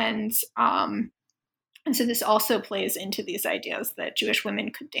 And so this also plays into these ideas that Jewish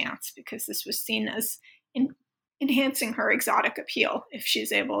women could dance because this was seen as enhancing her exotic appeal if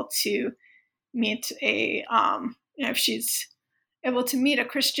she's able to meet if she's able to meet a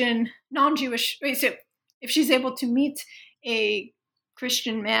Christian non-Jewish, if she's able to meet a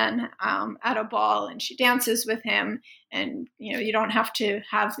Christian man at a ball and she dances with him, and you don't have to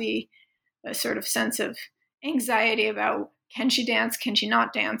have the sort of sense of anxiety about can she dance, can she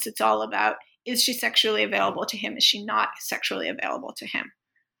not dance. It's all about, is she sexually available to him? Is she not sexually available to him?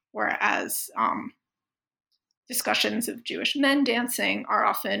 Whereas discussions of Jewish men dancing are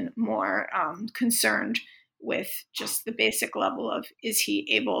often more concerned with just the basic level of, is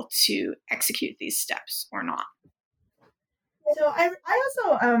he able to execute these steps or not? So I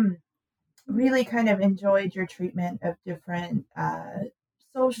also really kind of enjoyed your treatment of different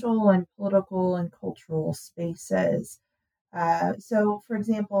social and political and cultural spaces. So, for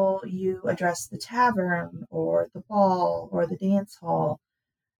example, you address the tavern or the ball or the dance hall.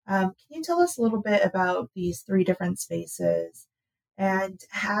 Can you tell us a little bit about these three different spaces and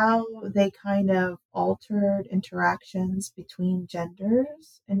how they kind of altered interactions between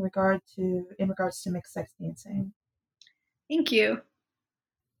genders in regards to mixed sex dancing? Thank you.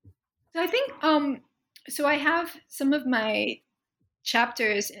 So I think So I have some of my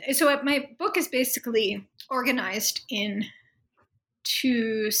chapters. So my book is basically organized in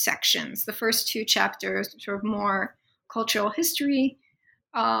two sections. The first two chapters, sort of more cultural history.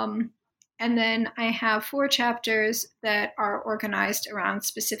 And then I have 4 chapters that are organized around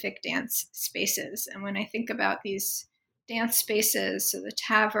specific dance spaces. And when I think about these dance spaces, so the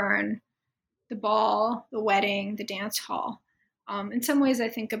tavern, the ball, the wedding, the dance hall, in some ways I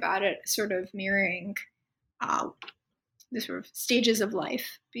think about it sort of mirroring the sort of stages of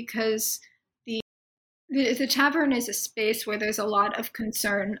life, because the tavern is a space where there's a lot of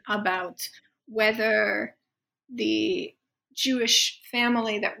concern about whether the Jewish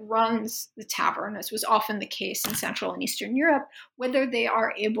family that runs the tavern, as was often the case in Central and Eastern Europe, whether they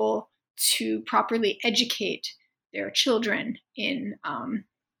are able to properly educate their children in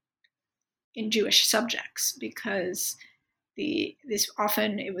Jewish subjects, because it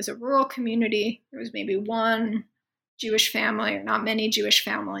was a rural community. There was maybe one Jewish family or not many Jewish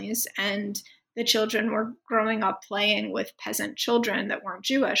families, and the children were growing up playing with peasant children that weren't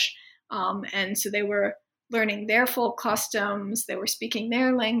Jewish. And so they were learning their folk customs, they were speaking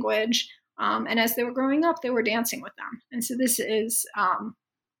their language, and as they were growing up, they were dancing with them. And so this is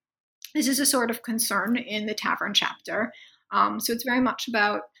a sort of concern in the tavern chapter. So it's very much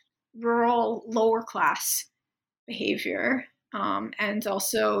about rural, lower class behavior, and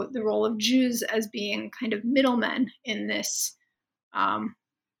also the role of Jews as being kind of middlemen in this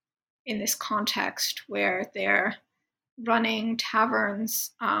context where they're running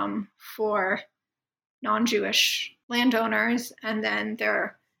taverns for non-Jewish landowners, and then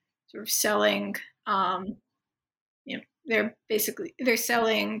they're sort of selling, they're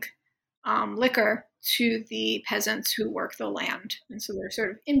selling liquor to the peasants who work the land, and so they're sort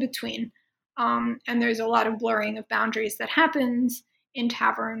of in between. And there's a lot of blurring of boundaries that happens in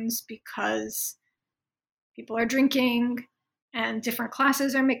taverns because people are drinking, and different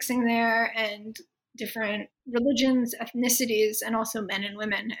classes are mixing there, and different religions, ethnicities, and also men and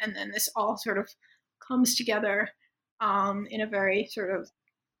women. And then this all sort of comes together in a very sort of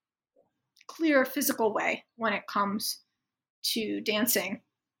clear physical way when it comes to dancing.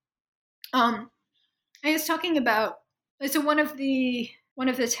 I was talking about, so one of the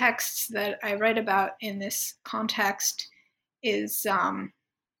texts that I write about in this context is a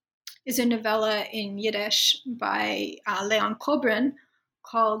novella in Yiddish by Leon Kobrin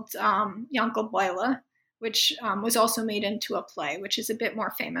called Yankel Boile, which was also made into a play, which is a bit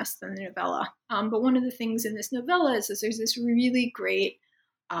more famous than the novella. But one of the things in this novella is there's this really great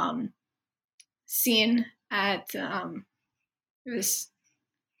scene at this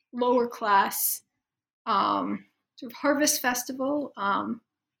lower class sort of harvest festival,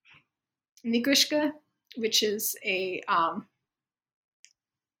 Nigushka, which is it's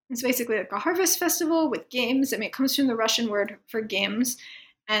basically like a harvest festival with games. I mean, it comes from the Russian word for games,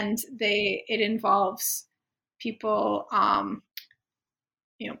 and it involves people,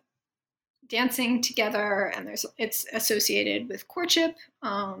 dancing together, and it's associated with courtship.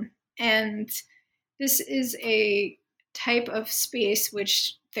 And this is a type of space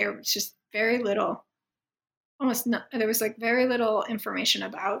which there was just very little, there was like very little information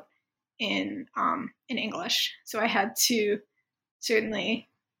about in English. So I had to certainly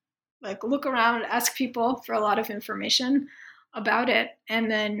like look around, ask people for a lot of information about it, and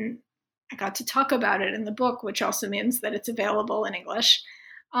then I got to talk about it in the book, which also means that it's available in English.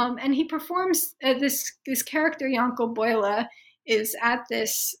 And he performs this character Yankel Boile is at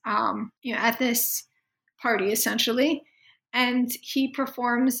this party essentially, and he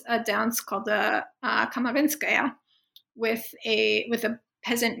performs a dance called the Kamarinskaya with a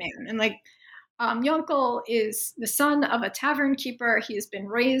peasant man, and like. Yankel is the son of a tavern keeper. He has been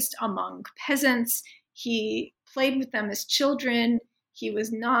raised among peasants. He played with them as children. He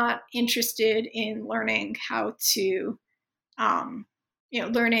was not interested in learning how to,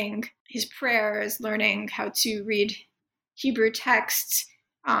 learning his prayers, learning how to read Hebrew texts.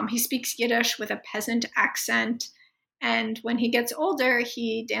 He speaks Yiddish with a peasant accent. And when he gets older,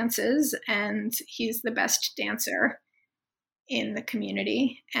 he dances, and he's the best dancer in the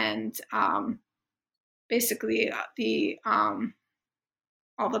community. And basically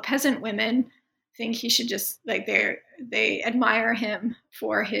all the peasant women think he should just like they admire him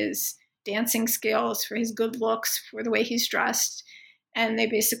for his dancing skills, for his good looks, for the way he's dressed, and they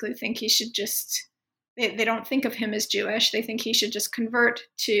basically think he should just they don't think of him as Jewish. They think he should just convert,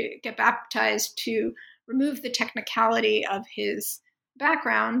 to get baptized, to remove the technicality of his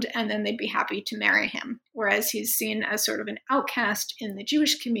background, and then they'd be happy to marry him, whereas he's seen as sort of an outcast in the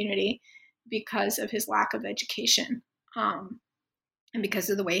Jewish community because of his lack of education, and because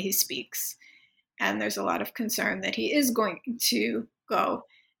of the way he speaks. and there's a lot of concern that he is going to go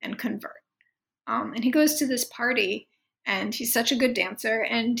and convert. And he goes to this party, and he's such a good dancer,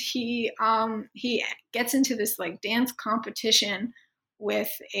 and he gets into this like dance competition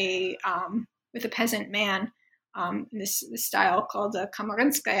with a peasant man, this style called a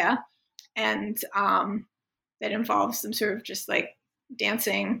Kamarinskaya, and that involves some sort of just like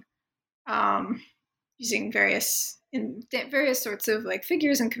dancing, using various sorts of like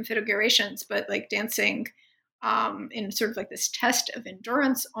figures and configurations, but like dancing in sort of like this test of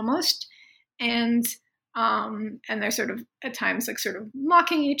endurance almost. And they're sort of at times like sort of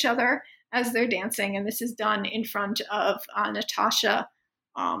mocking each other as they're dancing. And this is done in front of Natasha,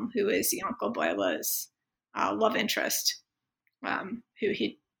 who is Yanko Boyla's love interest, who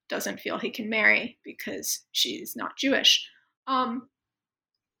he doesn't feel he can marry because she's not Jewish. And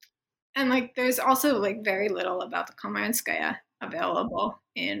like there's also like very little about the Kamarinskaya available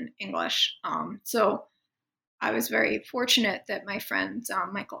in English. So I was very fortunate that my friend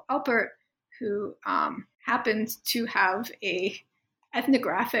Michael Alpert, who happened to have a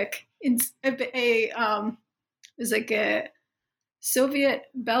ethnographic, was like a Soviet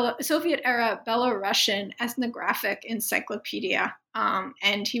era Belarusian ethnographic encyclopedia,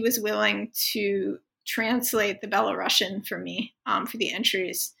 and he was willing to translate the Belarusian for me for the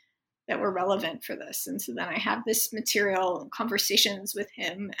entries that were relevant for this. And so then I have this material and conversations with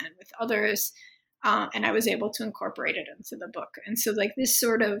him and with others. And I was able to incorporate it into the book. And so like this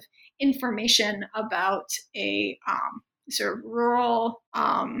sort of information about a sort of rural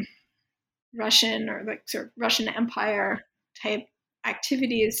Russian or like sort of Russian Empire type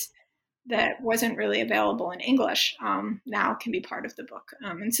activities that wasn't really available in English now can be part of the book.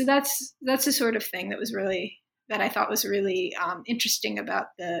 And so that's the sort of thing that I thought was really interesting about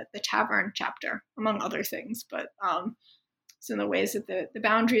the tavern chapter, among other things. But so in the ways that the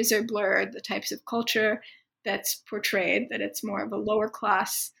boundaries are blurred, the types of culture that's portrayed, that it's more of a lower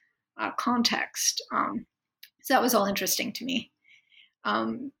class context. So that was all interesting to me.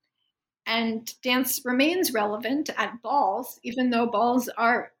 And dance remains relevant at balls, even though balls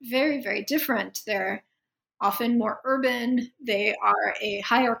are very, very different. They're often more urban. They are a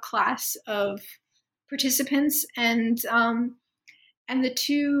higher class of participants, and the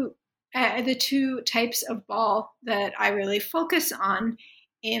two types of ball that I really focus on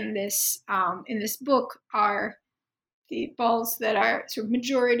in this book are the balls that are sort of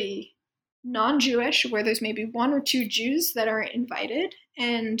majority non-Jewish, where there's maybe one or two Jews that are invited,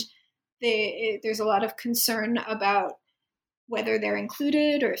 and there's a lot of concern about whether they're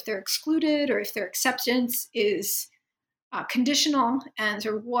included or if they're excluded or if their acceptance is conditional, and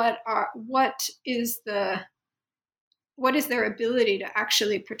sort of what is their ability to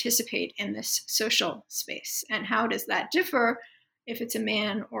actually participate in this social space, and how does that differ if it's a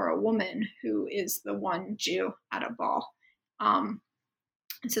man or a woman who is the one Jew at a ball. And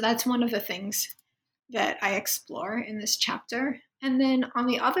so that's one of the things that I explore in this chapter. And then on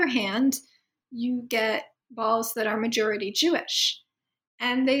the other hand, you get balls that are majority Jewish,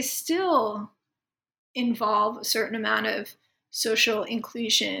 and they still involve a certain amount of social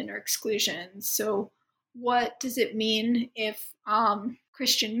inclusion or exclusion. So what does it mean if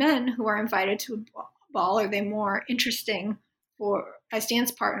Christian men who are invited to a ball, are they more interesting as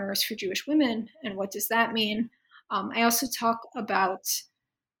dance partners for Jewish women? And what does that mean? I also talk about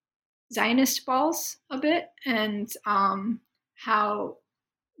Zionist balls a bit, and how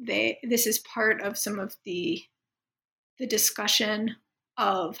this is part of some of the discussion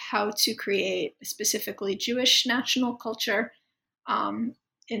of how to create a specifically Jewish national culture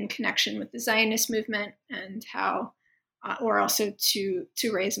in connection with the Zionist movement, and how, or also to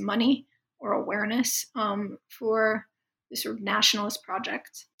raise money or awareness for this sort of nationalist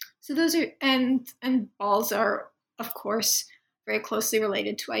project. So those are, and balls are, of course, very closely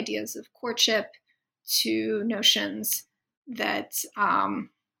related to ideas of courtship, to notions that and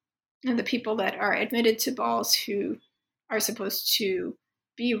the people that are admitted to balls who are supposed to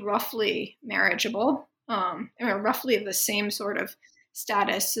be roughly marriageable, or roughly the same sort of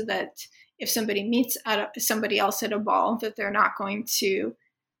status, so that if somebody meets somebody else at a ball, that they're not going to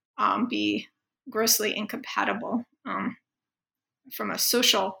be grossly incompatible from a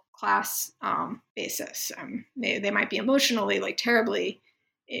social class basis. They might be emotionally like terribly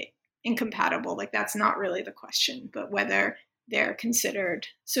incompatible. Like that's not really the question, but whether they're considered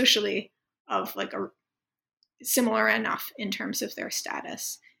socially of like a similar enough in terms of their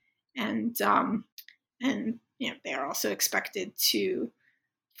status, and they are also expected to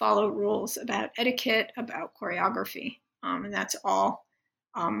follow rules about etiquette, about choreography, and that's all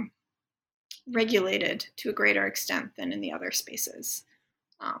regulated to a greater extent than in the other spaces.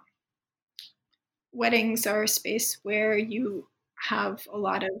 weddings are a space where you have a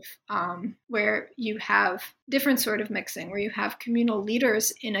lot of where you have different sort of mixing, where you have communal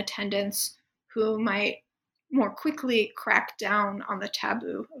leaders in attendance who might more quickly crack down on the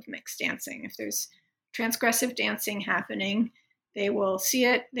taboo of mixed dancing. If there's transgressive dancing happening, they will see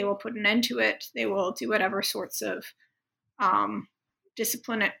it, they will put an end to it, they will do whatever sorts of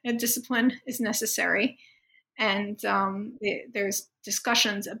discipline is necessary. And there's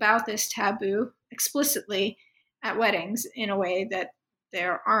discussions about this taboo explicitly at weddings in a way that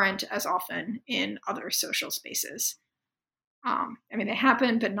there aren't as often in other social spaces. They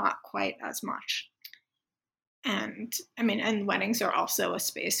happen, but not quite as much. And weddings are also a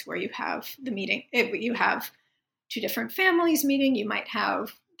space where you have the meeting. You have two different families meeting. You might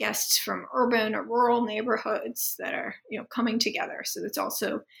have guests from urban or rural neighborhoods that are, coming together. So it's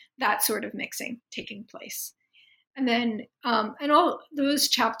also that sort of mixing taking place. And then, and all those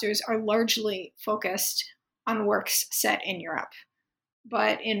chapters are largely focused on works set in Europe.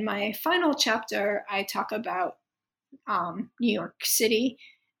 But in my final chapter, I talk about New York City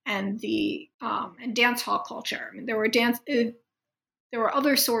and the and dance hall culture. There were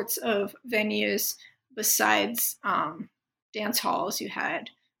other sorts of venues besides dance halls. You had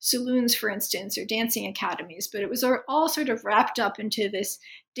saloons, for instance, or dancing academies, but it was all sort of wrapped up into this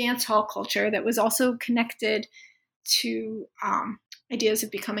dance hall culture that was also connected to ideas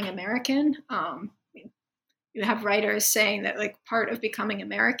of becoming American. You have writers saying that part of becoming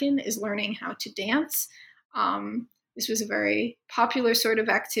American is learning how to dance. This was a very popular sort of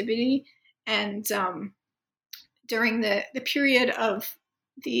activity. And during the period of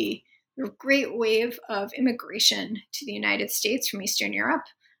the great wave of immigration to the United States from Eastern Europe,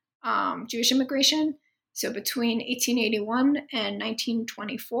 Jewish immigration, so between 1881 and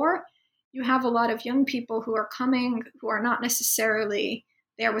 1924, you have a lot of young people who are coming who are not necessarily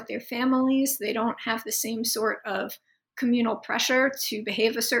there with their families. They don't have the same sort of communal pressure to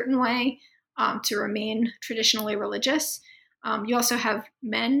behave a certain way, to remain traditionally religious. You also have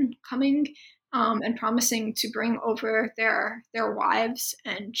men coming and promising to bring over their wives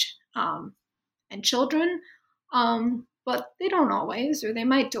and children, but they don't always, or they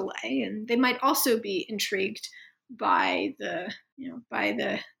might delay, and they might also be intrigued by the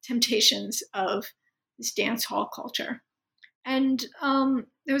temptations of this dance hall culture. And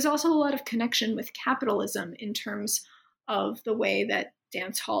there was also a lot of connection with capitalism in terms of the way that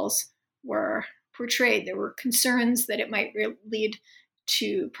dance halls were portrayed. There were concerns that it might lead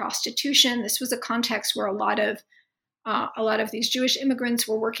to prostitution. This was a context where a lot of these Jewish immigrants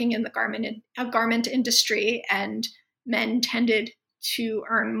were working in the garment industry, and men tended to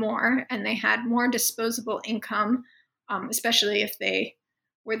earn more, and they had more disposable income, especially if they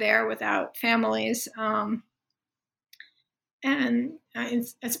were there without families. And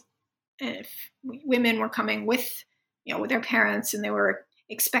if women were coming with their parents, and they were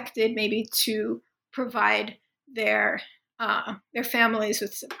expected maybe to provide their families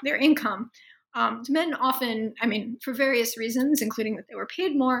with their income. Men often, for various reasons, including that they were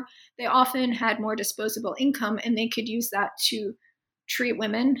paid more, they often had more disposable income, and they could use that to treat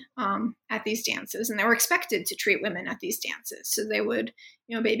women at these dances, and they were expected to treat women at these dances. So they would,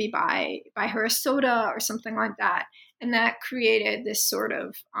 maybe buy her a soda or something like that, and that created this sort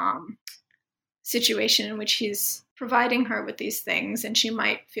of situation in which he's providing her with these things, and she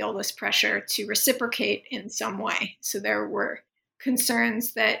might feel this pressure to reciprocate in some way. So there were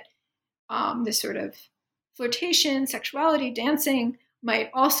concerns that this sort of flirtation, sexuality, dancing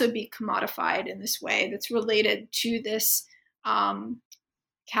might also be commodified in this way that's related to this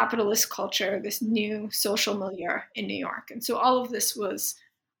capitalist culture, this new social milieu in New York. And so all of this was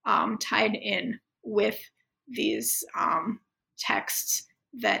tied in with these texts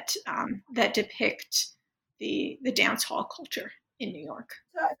that depict the dance hall culture in New York.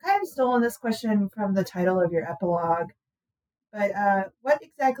 So I kind of stolen this question from the title of your epilogue, but what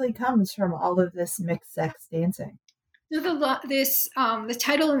exactly comes from all of this mixed sex dancing? So the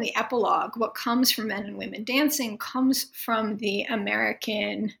title in the epilogue, what comes from men and women dancing, comes from the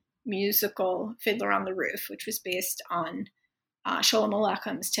American musical Fiddler on the Roof, which was based on Sholem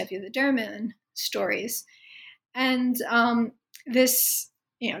Aleichem's Tevye the Dairyman stories. And this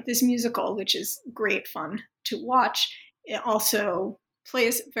musical, which is great fun to watch, it also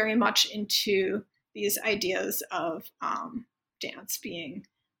plays very much into these ideas of dance being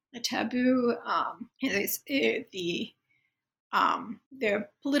a taboo. Their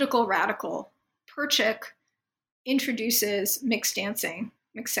political radical Perchik introduces mixed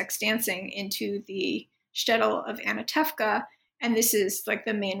sex dancing into the shtetl of Anatevka, and this is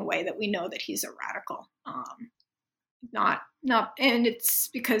the main way that we know that he's a radical. Not not, and it's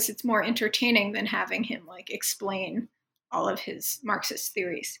because it's more entertaining than having him like explain all of his Marxist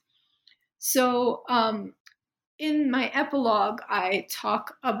theories. So in my epilogue, I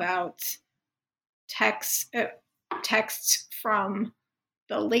talk about texts from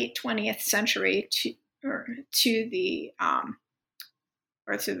the late 20th century to the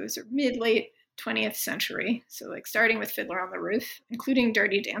mid-late 20th century. So like starting with Fiddler on the Roof, including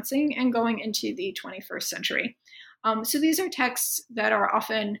Dirty Dancing, and going into the 21st century. So these are texts that are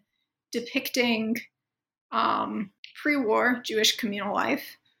often depicting pre-war Jewish communal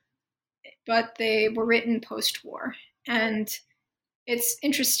life, but they were written post-war. And it's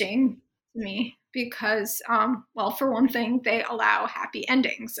interesting to me because, well, for one thing, they allow happy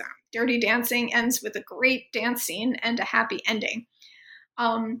endings. Dirty Dancing ends with a great dance scene and a happy ending.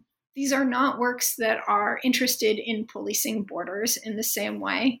 These are not works that are interested in policing borders in the same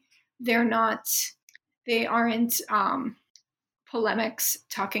way. They aren't polemics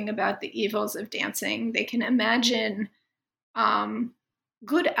talking about the evils of dancing. They can imagine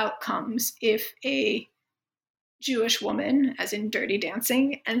good outcomes if a Jewish woman, as in Dirty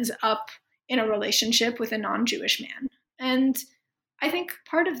Dancing, ends up in a relationship with a non-Jewish man. And I think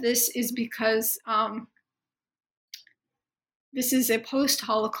part of this is because this is a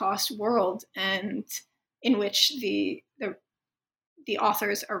post-Holocaust world, and in which the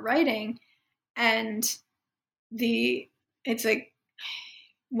authors are writing, and it's like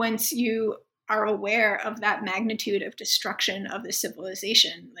once you are aware of that magnitude of destruction of the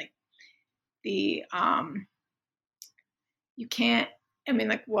civilization, like you can't. I mean,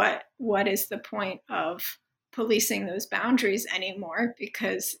 like what is the point of policing those boundaries anymore?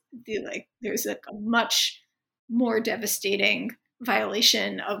 Because there's like a much more devastating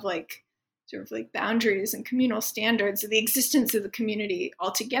violation of like sort of like boundaries and communal standards of the existence of the community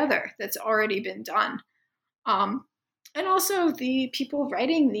altogether that's already been done. And also the people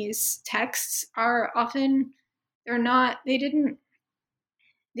writing these texts are often, they didn't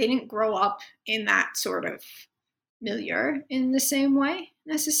grow up in that sort of milieu in the same way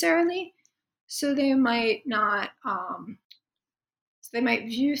necessarily. So they might not, they might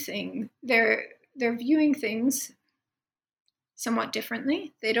view things, they're viewing things somewhat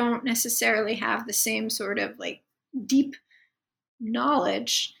differently. They don't necessarily have the same sort of like deep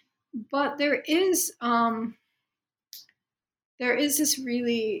knowledge, but there is this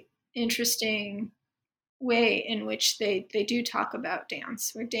really interesting way in which they do talk about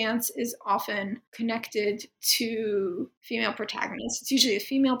dance, where dance is often connected to female protagonists. It's usually a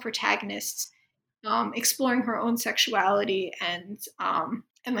female protagonist exploring her own sexuality and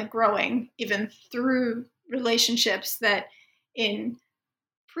like growing even through relationships that in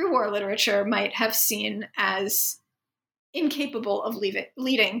pre-war literature might have seen as incapable of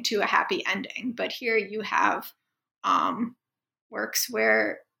leading to a happy ending. But here you have works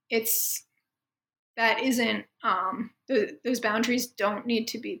where those boundaries don't need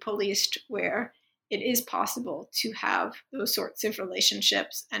to be policed, where it is possible to have those sorts of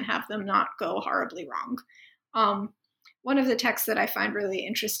relationships and have them not go horribly wrong. One of the texts that I find really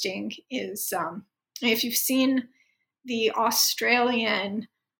interesting is if you've seen the Australian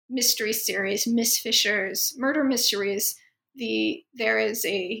mystery series Miss Fisher's Murder Mysteries, there is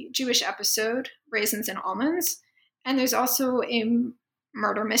a Jewish episode, Raisins and Almonds, and there's also a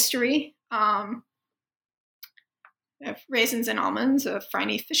murder mystery, Raisins and Almonds, a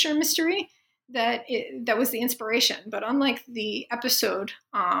Phryne Fisher mystery, that was the inspiration. But unlike the episode,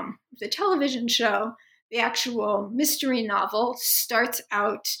 the television show, the actual mystery novel starts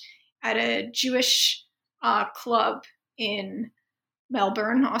out at a Jewish club in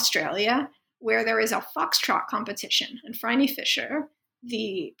Melbourne, Australia, where there is a foxtrot competition. And Phryne Fisher,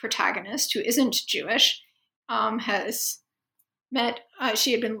 the protagonist, who isn't Jewish, has met,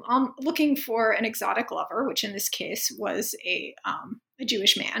 she had been looking for an exotic lover, which in this case was a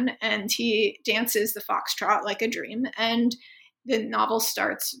Jewish man, and he dances the foxtrot like a dream. And the novel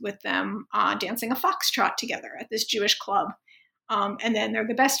starts with them dancing a foxtrot together at this Jewish club. And then they're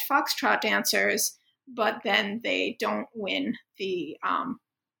the best foxtrot dancers, but then they don't win the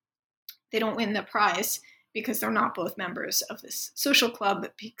prize because they're not both members of this social club,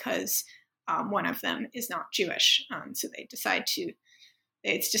 because one of them is not Jewish. So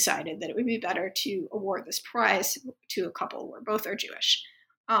it's decided that it would be better to award this prize to a couple where both are Jewish.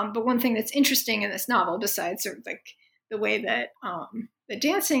 But one thing that's interesting in this novel, besides sort of like the way that the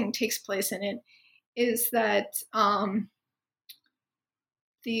dancing takes place in it, is that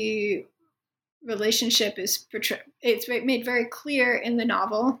the relationship is portrayed. It's made very clear in the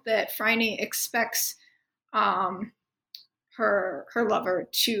novel that Phryne expects her her lover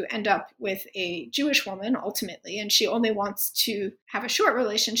to end up with a Jewish woman ultimately, and she only wants to have a short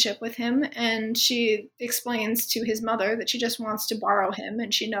relationship with him. And she explains to his mother that she just wants to borrow him,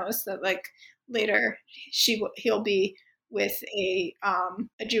 and she knows that like later he'll be with a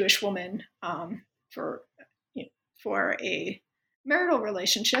Jewish woman for for a marital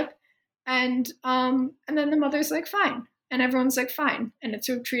relationship. And then the mother's like fine, and everyone's like fine, and it's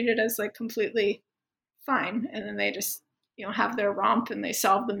sort of treated as like completely fine. And then they just have their romp, and they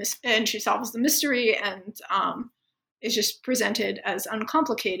solve and she solves the mystery, and is just presented as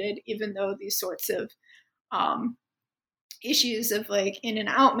uncomplicated, even though these sorts of issues of like in and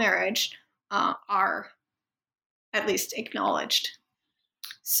out marriage are at least acknowledged.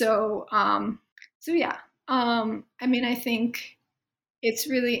 So yeah, I mean, I think it's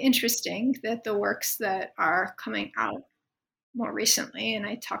really interesting that the works that are coming out more recently, and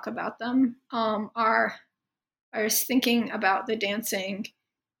I talk about them, are thinking about the dancing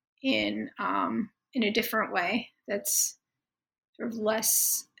in a different way. That's sort of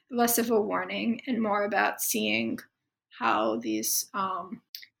less of a warning and more about seeing how these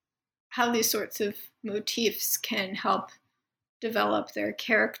sorts of motifs can help develop their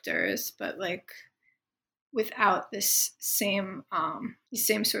characters, but like without this same these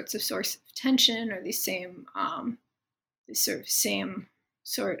same sorts of source of tension, or these same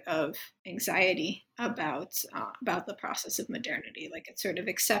sort of anxiety about the process of modernity. Like it's sort of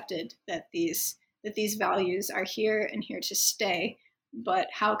accepted that these values are here and here to stay, but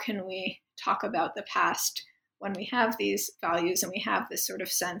how can we talk about the past when we have these values and we have this sort of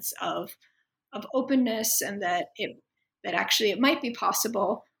sense of openness, and that actually it might be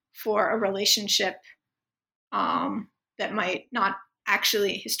possible for a relationship that might not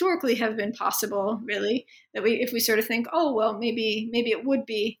actually historically have been possible, really, that if we sort of think, oh well, maybe it would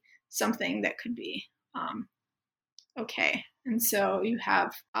be something that could be okay. And so you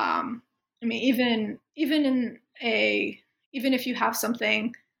have I mean, even if you have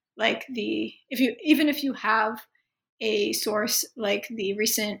something like if you have a source like the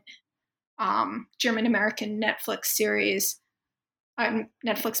recent German American Netflix series,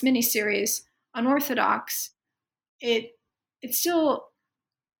 Netflix miniseries Unorthodox, it's still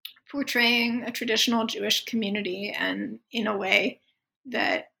portraying a traditional Jewish community, and in a way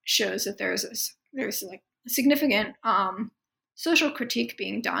that shows that there's like a significant social critique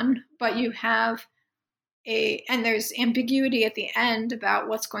being done, but you have and there's ambiguity at the end about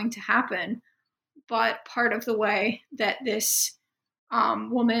what's going to happen. But part of the way that this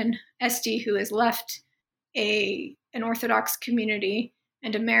woman, Esty, who has left an Orthodox community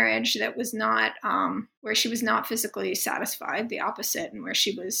and a marriage that was not, where she was not physically satisfied, the opposite, and where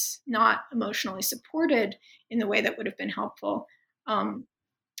she was not emotionally supported in the way that would have been helpful.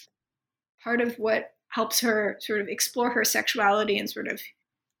 Part of what helps her sort of explore her sexuality and sort of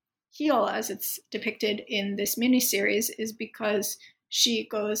heal, as it's depicted in this miniseries, is because she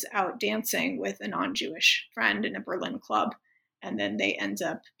goes out dancing with a non-Jewish friend in a Berlin club, and then they end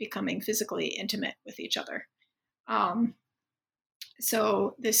up becoming physically intimate with each other.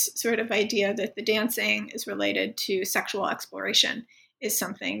 So this sort of idea that the dancing is related to sexual exploration is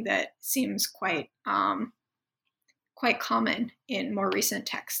something that seems quite common in more recent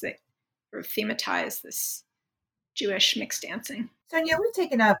texts that sort of thematize this Jewish mixed dancing. Sonia, we've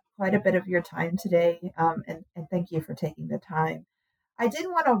taken up quite a bit of your time today, and thank you for taking the time. I did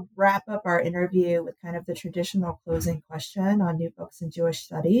want to wrap up our interview with kind of the traditional closing question on new books in Jewish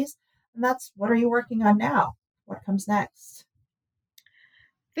studies, and that's, what are you working on now? What comes next?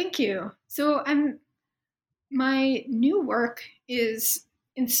 Thank you. So my new work is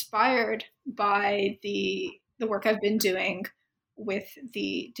inspired by the work I've been doing with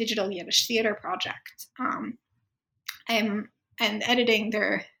the Digital Yiddish Theater Project. I'm editing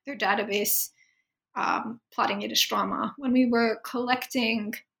their database, Plotting Yiddish Drama. When we were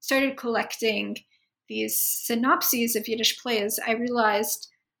started collecting these synopses of Yiddish plays, I realized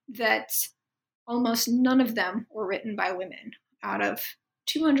that almost none of them were written by women. Out of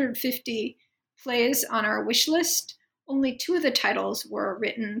 250 plays on our wish list, only 2 of the titles were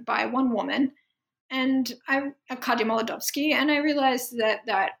written by one woman, and Kadia Molodowski, and I realized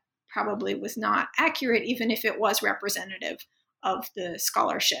that probably was not accurate, even if it was representative of the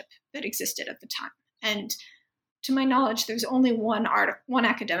scholarship that existed at the time. And to my knowledge, there's only one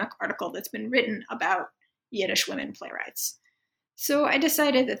academic article that's been written about Yiddish women playwrights. So I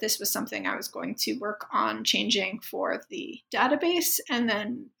decided that this was something I was going to work on changing for the database, and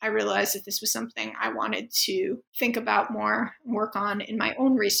then I realized that this was something I wanted to think about more and work on in my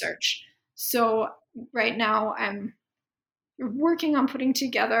own research. So right now I'm working on putting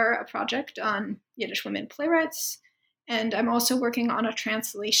together a project on Yiddish women playwrights, And I'm also working on a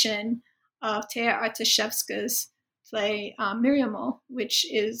translation of Tea Artashevska's play Miriamol, which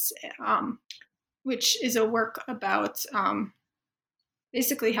is a work about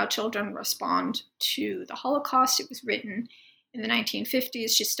basically how children respond to the Holocaust. It was written in the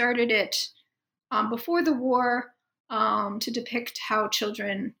 1950s. She started it before the war to depict how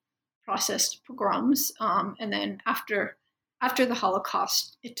children processed pogroms, and then after the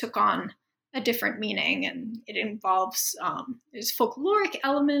Holocaust, it took on a different meaning, and it involves there's folkloric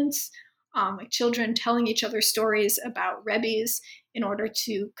elements, like children telling each other stories about rebbes in order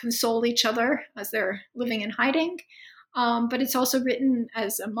to console each other as they're living in hiding. But it's also written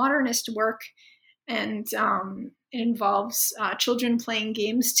as a modernist work, and it involves children playing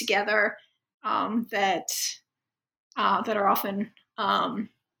games together that are often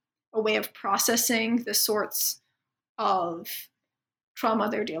a way of processing the sorts of trauma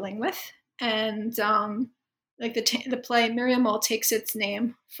they're dealing with. And like the play Miriamol takes its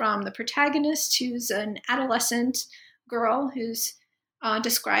name from the protagonist, who's an adolescent girl who's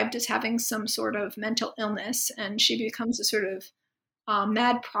described as having some sort of mental illness, and she becomes a sort of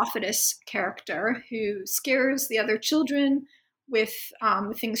mad prophetess character who scares the other children with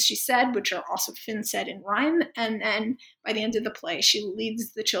the things she said, which are also been said in rhyme. And then by the end of the play, she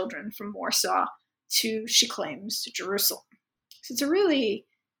leads the children from Warsaw to, she claims, to Jerusalem. So it's a really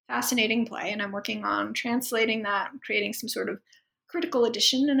fascinating play, and I'm working on translating that, creating some sort of critical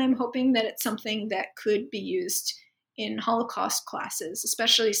edition, and I'm hoping that it's something that could be used in Holocaust classes,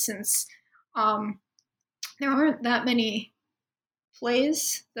 especially since there aren't that many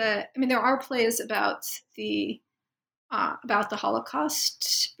plays there are plays about the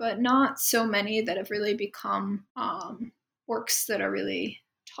Holocaust, but not so many that have really become works that are really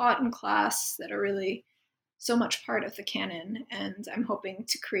taught in class, that are really so much part of the canon. And I'm hoping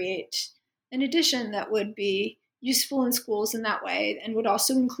to create an edition that would be useful in schools in that way, and would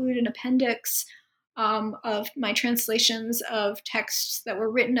also include an appendix of my translations of texts that were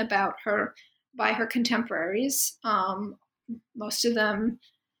written about her by her contemporaries, most of them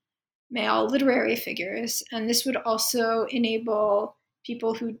male literary figures. And this would also enable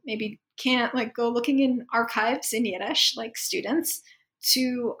people who maybe can't go looking in archives in Yiddish, like students,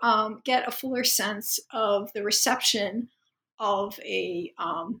 to get a fuller sense of the reception of a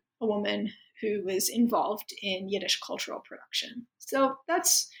woman who was involved in Yiddish cultural production. So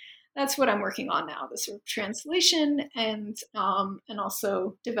that's what I'm working on now, the sort of translation, and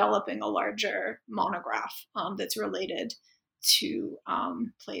also developing a larger monograph that's related to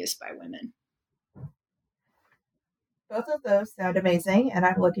plays by women. Both of those sound amazing, and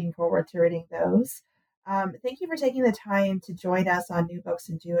I'm looking forward to reading those. Thank you for taking the time to join us on New Books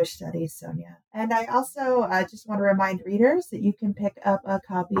in Jewish Studies, Sonia. And I also just want to remind readers that you can pick up a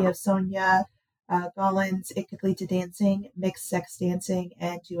copy of Sonia Golin's It Could Lead to Dancing, Mixed Sex Dancing,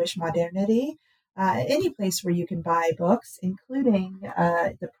 and Jewish Modernity any place where you can buy books, including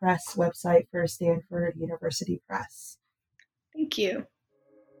the press website for Stanford University Press. Thank you.